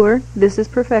ye poor, this is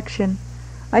perfection."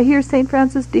 I hear St.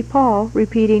 Francis de Paul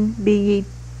repeating, "Be ye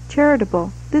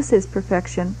charitable, this is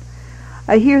perfection."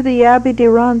 I hear the Abbé de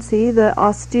Rancy, the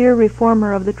austere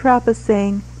reformer of the Trappists,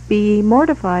 saying, "Be ye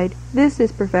mortified, this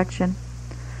is perfection."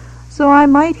 So I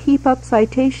might heap up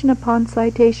citation upon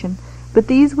citation, but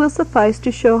these will suffice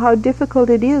to show how difficult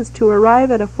it is to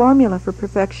arrive at a formula for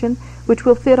perfection which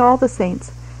will fit all the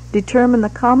saints, determine the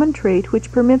common trait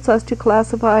which permits us to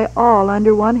classify all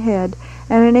under one head,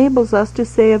 and enables us to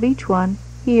say of each one,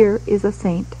 "Here is a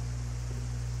saint."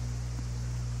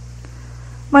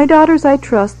 My daughters, I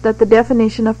trust that the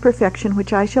definition of perfection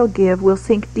which I shall give will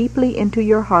sink deeply into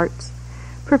your hearts.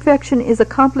 Perfection is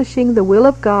accomplishing the will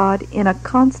of God in a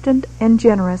constant and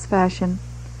generous fashion.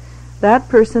 That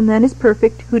person then is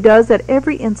perfect who does at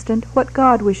every instant what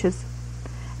God wishes.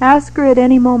 Ask her at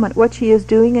any moment what she is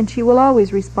doing, and she will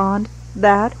always respond,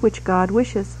 "That which God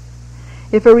wishes."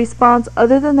 If a response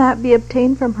other than that be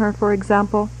obtained from her, for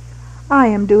example, "I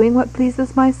am doing what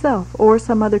pleases myself," or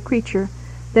some other creature,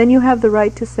 then you have the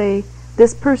right to say,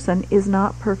 "This person is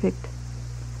not perfect."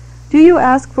 Do you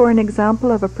ask for an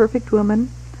example of a perfect woman?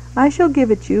 I shall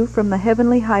give it you from the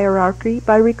heavenly hierarchy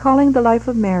by recalling the life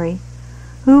of Mary,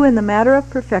 who in the matter of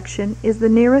perfection is the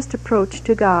nearest approach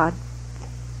to God.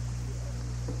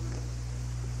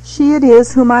 She it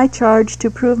is whom I charge to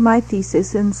prove my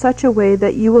thesis in such a way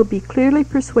that you will be clearly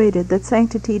persuaded that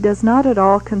sanctity does not at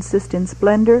all consist in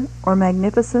splendor or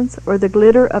magnificence or the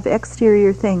glitter of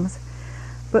exterior things,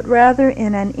 but rather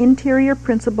in an interior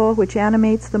principle which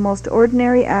animates the most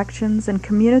ordinary actions and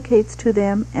communicates to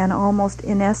them an almost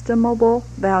inestimable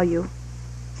value.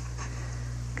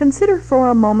 Consider for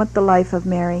a moment the life of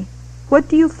Mary. What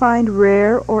do you find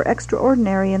rare or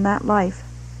extraordinary in that life?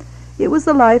 It was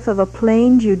the life of a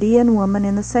plain Judean woman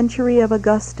in the century of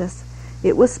Augustus.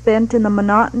 It was spent in the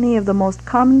monotony of the most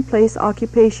commonplace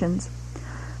occupations.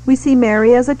 We see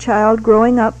Mary as a child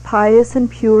growing up pious and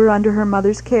pure under her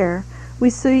mother's care. We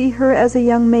see her as a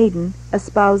young maiden,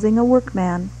 espousing a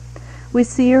workman. We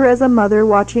see her as a mother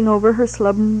watching over her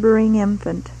slumbering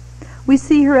infant. We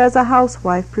see her as a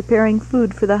housewife preparing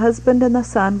food for the husband and the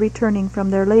son returning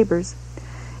from their labors.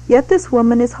 Yet this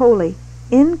woman is holy,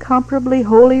 incomparably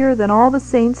holier than all the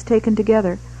saints taken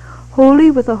together,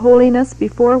 holy with a holiness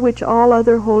before which all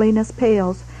other holiness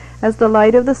pales, as the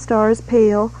light of the stars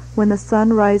pale when the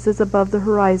sun rises above the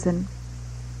horizon.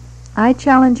 I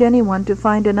challenge anyone to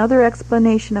find another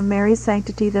explanation of Mary's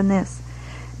sanctity than this.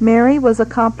 Mary was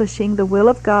accomplishing the will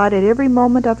of God at every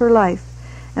moment of her life,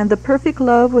 and the perfect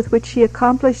love with which she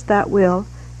accomplished that will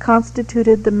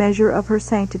constituted the measure of her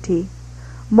sanctity.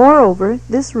 Moreover,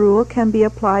 this rule can be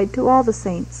applied to all the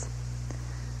saints.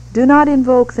 Do not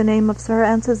invoke the name of Sir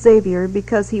Francis Xavier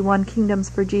because he won kingdoms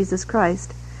for Jesus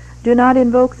Christ. Do not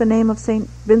invoke the name of St.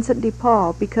 Vincent de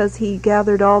Paul because he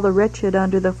gathered all the wretched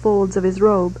under the folds of his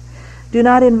robe. Do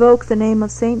not invoke the name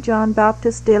of St. John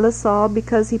Baptist de la Salle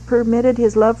because he permitted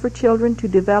his love for children to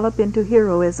develop into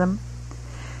heroism.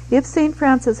 If St.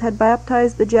 Francis had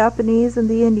baptized the Japanese and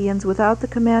the Indians without the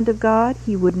command of God,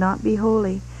 he would not be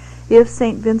holy. If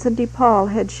St. Vincent de Paul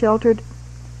had sheltered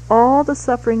all the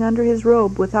suffering under his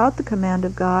robe without the command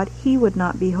of God, he would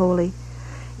not be holy.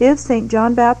 If St.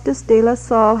 John Baptist de la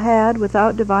Salle had,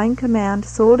 without divine command,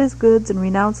 sold his goods and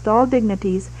renounced all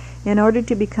dignities in order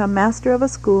to become master of a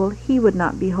school, he would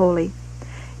not be holy.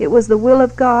 It was the will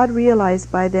of God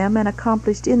realized by them and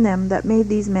accomplished in them that made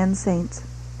these men saints.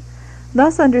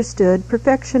 Thus understood,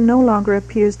 perfection no longer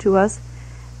appears to us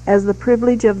as the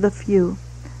privilege of the few.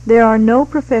 There are no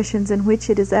professions in which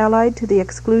it is allied to the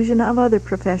exclusion of other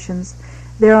professions.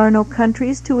 There are no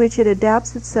countries to which it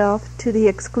adapts itself to the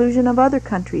exclusion of other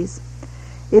countries.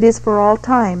 It is for all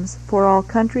times, for all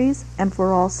countries, and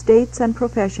for all states and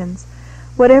professions.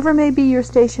 Whatever may be your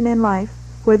station in life,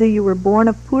 whether you were born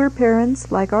of poor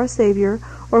parents like our Savior,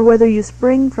 or whether you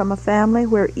spring from a family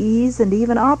where ease and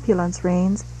even opulence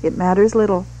reigns, it matters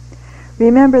little.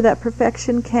 Remember that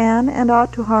perfection can and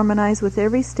ought to harmonize with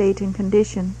every state and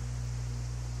condition.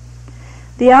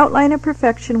 The outline of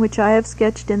perfection which I have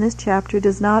sketched in this chapter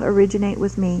does not originate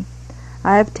with me.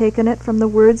 I have taken it from the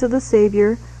words of the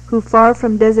Savior, who, far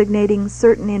from designating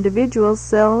certain individuals,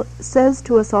 says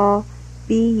to us all,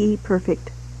 "Be ye perfect."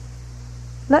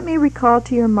 Let me recall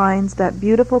to your minds that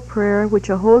beautiful prayer which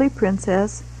a holy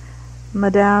princess,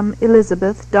 Madame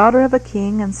Elizabeth, daughter of a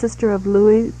king and sister of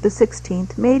Louis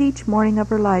XVI, made each morning of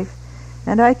her life,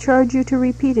 and I charge you to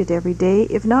repeat it every day,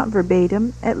 if not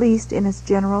verbatim, at least in its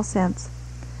general sense.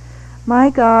 My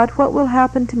God, what will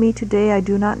happen to me today I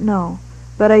do not know,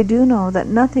 but I do know that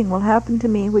nothing will happen to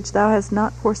me which thou hast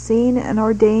not foreseen and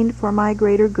ordained for my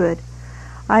greater good.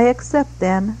 I accept,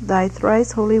 then, thy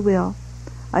thrice holy will.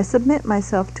 I submit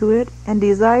myself to it, and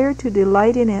desire to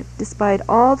delight in it despite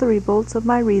all the revolts of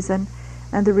my reason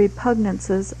and the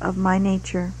repugnances of my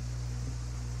nature.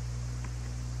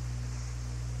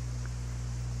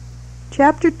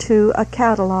 Chapter 2, A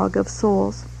Catalogue of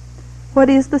Souls. What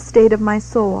is the state of my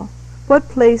soul? What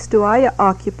place do I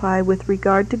occupy with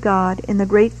regard to God in the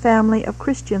great family of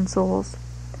Christian souls?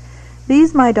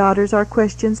 These, my daughters, are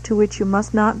questions to which you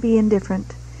must not be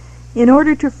indifferent. In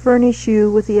order to furnish you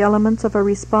with the elements of a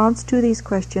response to these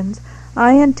questions,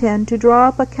 I intend to draw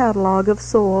up a catalogue of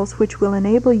souls which will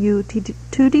enable you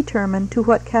to determine to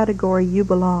what category you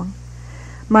belong.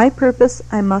 My purpose,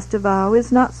 I must avow,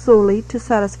 is not solely to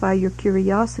satisfy your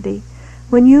curiosity.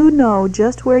 When you know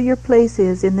just where your place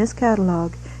is in this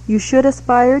catalogue, you should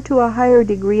aspire to a higher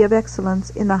degree of excellence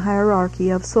in the hierarchy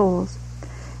of souls.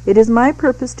 It is my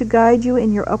purpose to guide you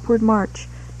in your upward march,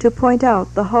 to point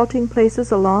out the halting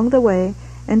places along the way,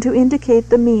 and to indicate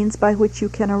the means by which you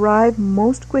can arrive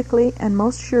most quickly and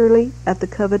most surely at the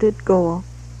coveted goal.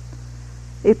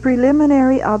 A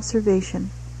preliminary observation.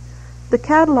 The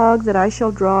catalogue that I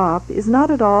shall draw up is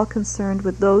not at all concerned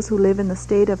with those who live in the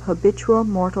state of habitual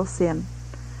mortal sin.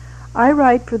 I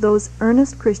write for those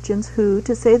earnest Christians who,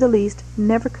 to say the least,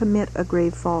 never commit a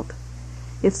grave fault.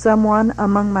 If someone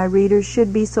among my readers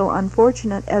should be so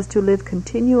unfortunate as to live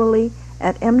continually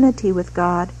at enmity with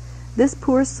God, this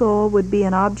poor soul would be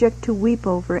an object to weep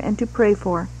over and to pray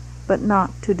for, but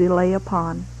not to delay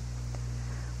upon.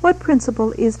 What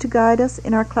principle is to guide us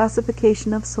in our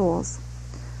classification of souls?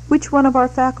 Which one of our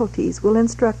faculties will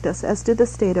instruct us as to the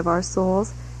state of our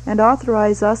souls, and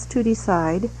authorize us to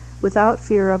decide, without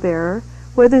fear of error,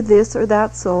 whether this or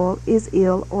that soul is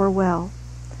ill or well?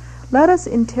 Let us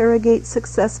interrogate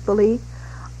successfully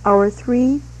our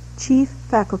three chief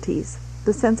faculties: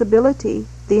 the sensibility,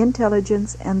 the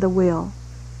intelligence, and the will.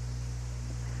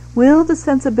 Will the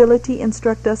sensibility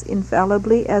instruct us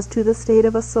infallibly as to the state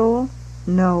of a soul?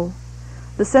 No.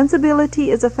 The sensibility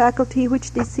is a faculty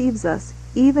which deceives us,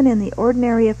 even in the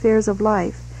ordinary affairs of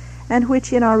life, and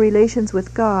which in our relations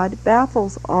with God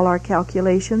baffles all our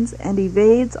calculations and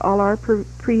evades all our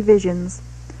previsions.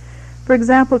 For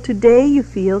example, today you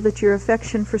feel that your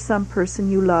affection for some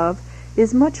person you love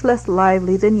is much less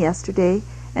lively than yesterday,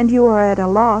 and you are at a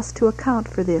loss to account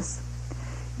for this.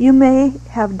 You may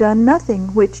have done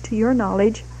nothing which, to your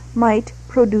knowledge, might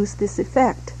produce this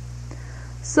effect.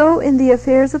 So in the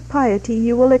affairs of piety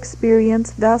you will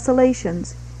experience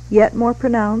vacillations, yet more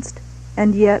pronounced,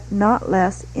 and yet not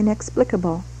less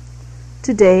inexplicable.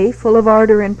 Today, full of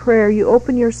ardor in prayer, you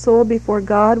open your soul before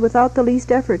God without the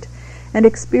least effort, and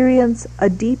experience a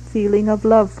deep feeling of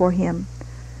love for Him.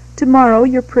 Tomorrow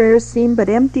your prayers seem but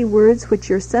empty words which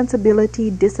your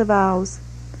sensibility disavows.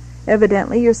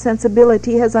 Evidently your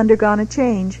sensibility has undergone a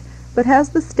change, but has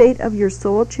the state of your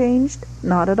soul changed?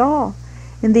 Not at all.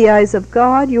 In the eyes of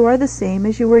God you are the same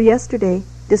as you were yesterday,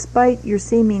 despite your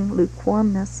seeming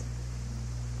lukewarmness.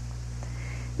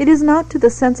 It is not to the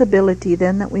sensibility,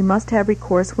 then, that we must have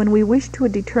recourse when we wish to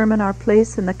determine our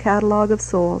place in the catalogue of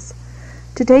souls.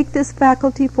 To take this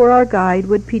faculty for our guide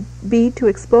would be to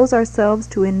expose ourselves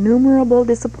to innumerable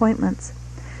disappointments.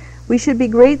 We should be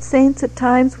great saints at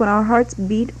times when our hearts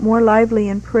beat more lively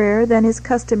in prayer than is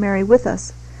customary with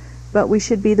us, but we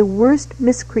should be the worst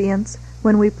miscreants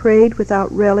when we prayed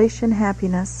without relish and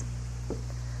happiness.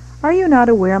 Are you not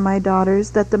aware, my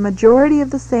daughters, that the majority of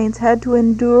the saints had to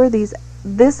endure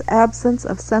this absence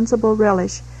of sensible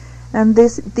relish, and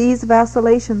these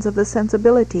vacillations of the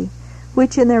sensibility,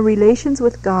 which in their relations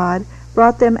with God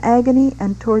brought them agony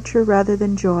and torture rather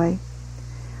than joy?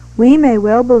 We may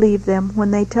well believe them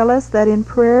when they tell us that in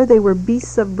prayer they were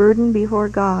beasts of burden before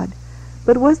God.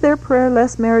 But was their prayer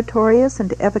less meritorious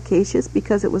and efficacious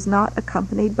because it was not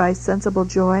accompanied by sensible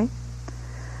joy?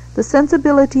 The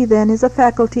sensibility, then, is a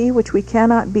faculty which we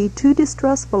cannot be too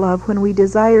distrustful of when we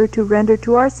desire to render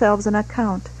to ourselves an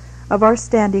account of our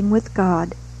standing with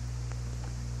God.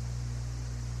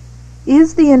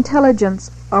 Is the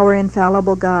intelligence our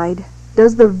infallible guide?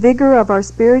 Does the vigor of our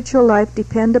spiritual life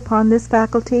depend upon this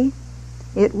faculty?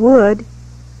 It would,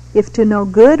 if to know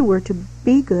good were to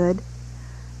be good.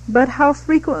 But how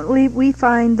frequently we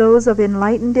find those of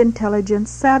enlightened intelligence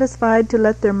satisfied to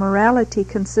let their morality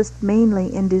consist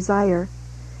mainly in desire.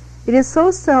 It is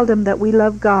so seldom that we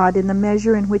love God in the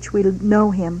measure in which we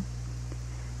know Him.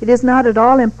 It is not at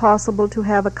all impossible to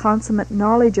have a consummate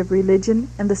knowledge of religion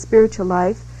and the spiritual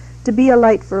life, to be a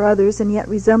light for others, and yet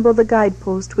resemble the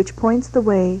guidepost which points the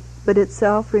way, but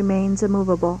itself remains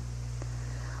immovable.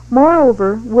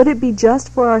 Moreover, would it be just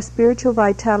for our spiritual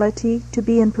vitality to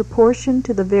be in proportion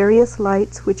to the various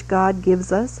lights which God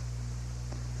gives us?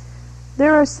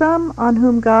 There are some on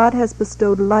whom God has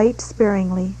bestowed light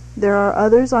sparingly. There are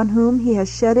others on whom He has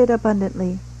shed it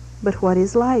abundantly. But what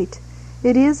is light?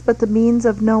 It is but the means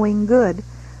of knowing good.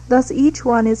 Thus each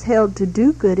one is held to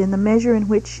do good in the measure in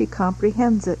which she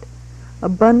comprehends it.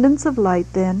 Abundance of light,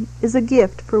 then, is a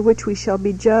gift for which we shall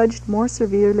be judged more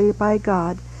severely by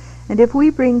God, and if we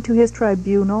bring to His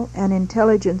tribunal an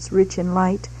intelligence rich in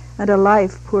light, and a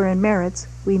life poor in merits,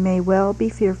 we may well be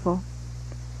fearful.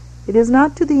 It is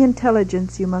not to the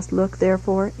intelligence you must look,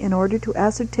 therefore, in order to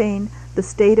ascertain the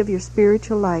state of your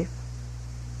spiritual life.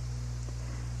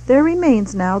 There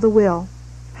remains now the will.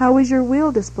 How is your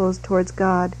will disposed towards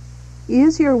God?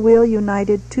 Is your will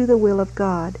united to the will of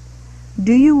God?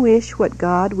 Do you wish what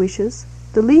God wishes,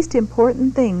 the least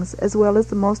important things as well as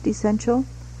the most essential?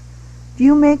 Do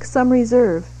you make some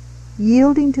reserve,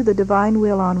 yielding to the divine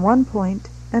will on one point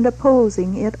and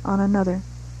opposing it on another?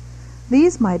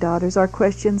 These, my daughters, are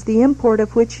questions the import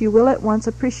of which you will at once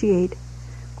appreciate,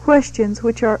 questions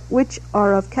which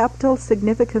are of capital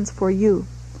significance for you.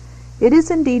 It is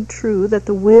indeed true that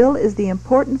the will is the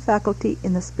important faculty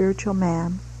in the spiritual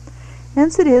man.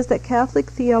 Hence it is that Catholic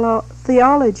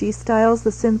theology styles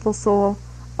the sinful soul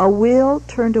a will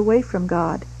turned away from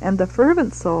God, and the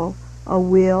fervent soul a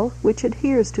will which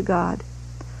adheres to God.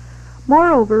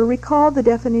 Moreover, recall the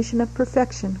definition of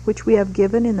perfection which we have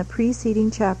given in the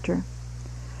preceding chapter.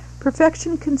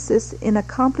 Perfection consists in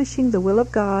accomplishing the will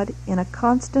of God in a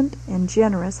constant and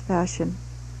generous fashion.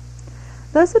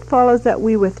 Thus it follows that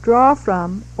we withdraw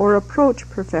from or approach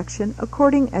perfection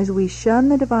according as we shun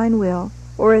the divine will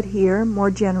or adhere more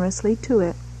generously to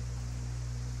it.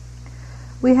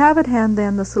 We have at hand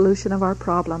then the solution of our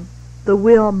problem. The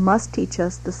will must teach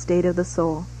us the state of the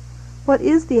soul. What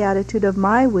is the attitude of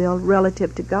my will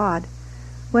relative to God?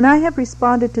 When I have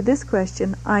responded to this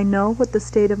question, I know what the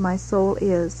state of my soul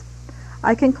is.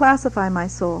 I can classify my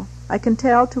soul. I can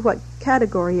tell to what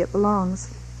category it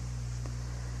belongs.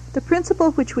 The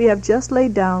principle which we have just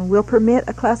laid down will permit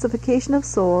a classification of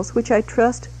souls which I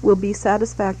trust will be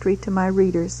satisfactory to my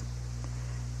readers.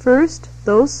 First,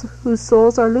 those whose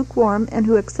souls are lukewarm and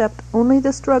who accept only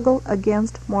the struggle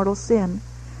against mortal sin.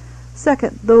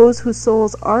 Second, those whose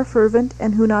souls are fervent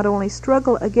and who not only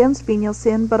struggle against venial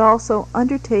sin but also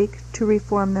undertake to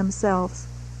reform themselves.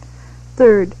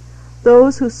 Third,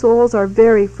 those whose souls are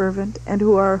very fervent and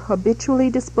who are habitually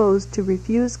disposed to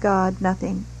refuse God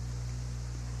nothing.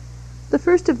 The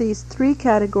first of these three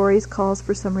categories calls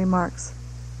for some remarks.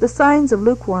 The signs of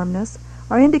lukewarmness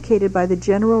are indicated by the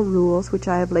general rules which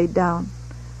I have laid down.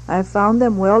 I have found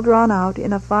them well drawn out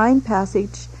in a fine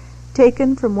passage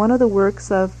taken from one of the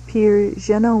works of Pierre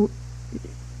Genesous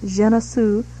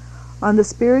on the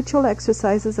spiritual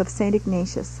exercises of St.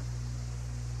 Ignatius.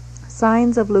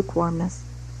 Signs of lukewarmness: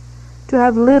 to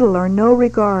have little or no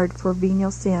regard for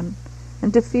venial sin,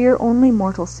 and to fear only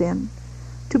mortal sin,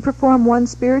 to perform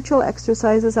one's spiritual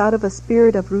exercises out of a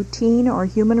spirit of routine or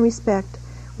human respect,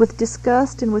 with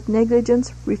disgust and with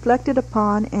negligence reflected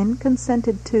upon and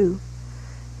consented to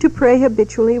pray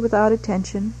habitually without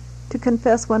attention, to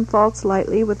confess one's faults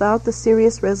lightly without the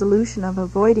serious resolution of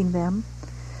avoiding them,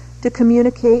 to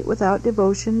communicate without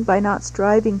devotion by not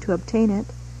striving to obtain it,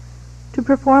 to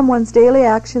perform one's daily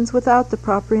actions without the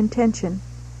proper intention,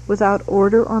 without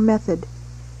order or method,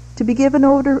 to be given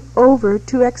over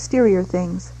to exterior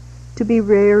things, to be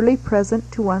rarely present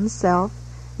to one's self,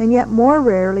 and yet more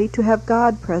rarely to have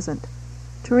God present,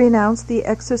 to renounce the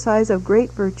exercise of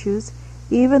great virtues,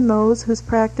 even those whose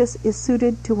practice is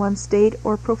suited to one's state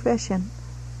or profession,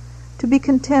 to be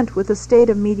content with a state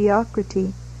of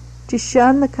mediocrity, to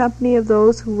shun the company of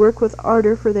those who work with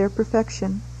ardor for their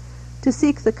perfection, to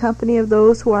seek the company of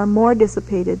those who are more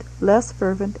dissipated, less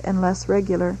fervent, and less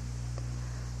regular,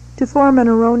 to form an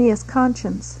erroneous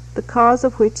conscience, the cause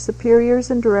of which superiors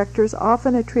and directors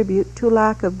often attribute to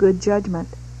lack of good judgment,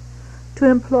 to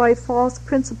employ false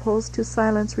principles to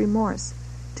silence remorse,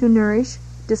 to nourish,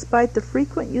 despite the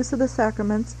frequent use of the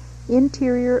sacraments,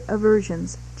 interior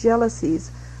aversions,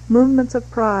 jealousies, movements of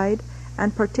pride,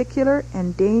 and particular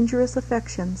and dangerous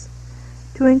affections,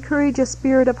 to encourage a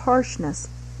spirit of harshness,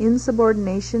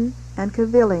 insubordination, and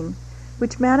cavilling,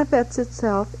 which manifests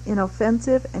itself in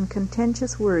offensive and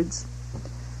contentious words,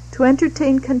 to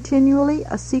entertain continually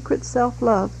a secret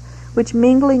self-love, which,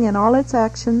 mingling in all its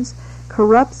actions,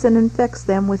 corrupts and infects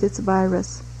them with its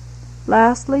virus.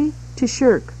 Lastly, to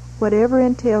shirk whatever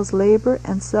entails labor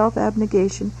and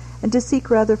self-abnegation, and to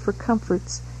seek rather for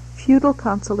comforts, futile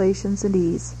consolations, and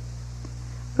ease.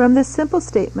 From this simple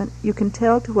statement you can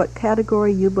tell to what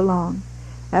category you belong.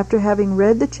 After having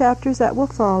read the chapters that will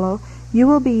follow, you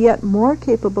will be yet more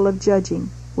capable of judging,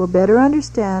 will better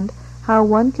understand how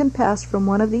one can pass from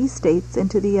one of these states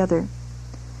into the other.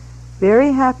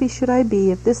 Very happy should I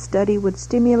be if this study would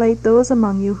stimulate those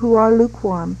among you who are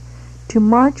lukewarm to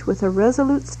march with a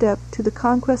resolute step to the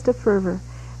conquest of fervor,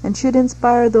 and should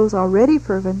inspire those already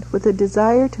fervent with a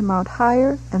desire to mount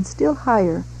higher and still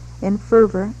higher in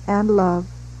fervor and love.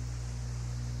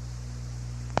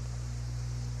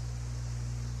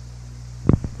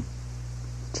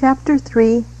 Chapter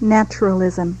 3.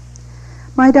 Naturalism.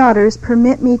 My daughters,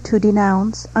 permit me to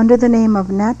denounce, under the name of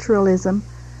naturalism,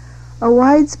 a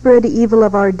widespread evil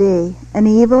of our day, an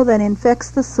evil that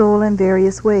infects the soul in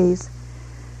various ways.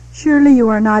 Surely you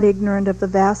are not ignorant of the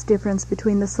vast difference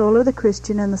between the soul of the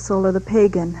Christian and the soul of the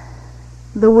pagan.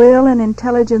 The will and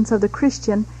intelligence of the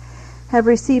Christian have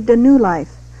received a new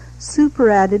life,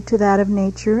 superadded to that of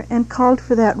nature, and called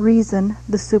for that reason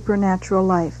the supernatural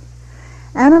life.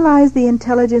 Analyze the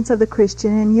intelligence of the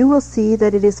Christian, and you will see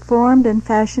that it is formed and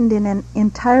fashioned in an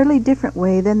entirely different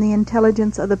way than the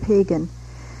intelligence of the pagan.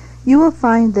 You will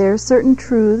find there certain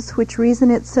truths which reason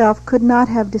itself could not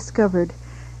have discovered,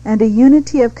 and a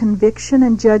unity of conviction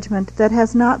and judgment that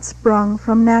has not sprung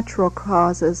from natural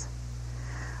causes.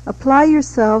 Apply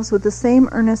yourselves with the same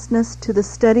earnestness to the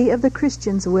study of the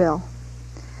Christian's will.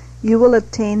 You will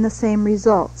obtain the same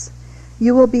results.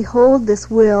 You will behold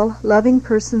this will, loving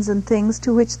persons and things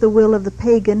to which the will of the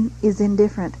pagan is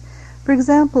indifferent. For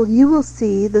example, you will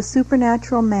see the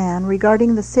supernatural man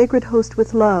regarding the sacred host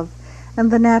with love,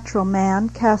 and the natural man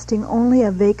casting only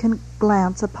a vacant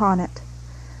glance upon it.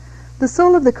 The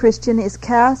soul of the Christian is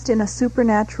cast in a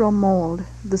supernatural mold.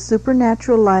 The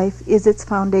supernatural life is its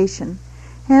foundation.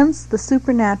 Hence, the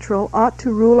supernatural ought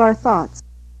to rule our thoughts.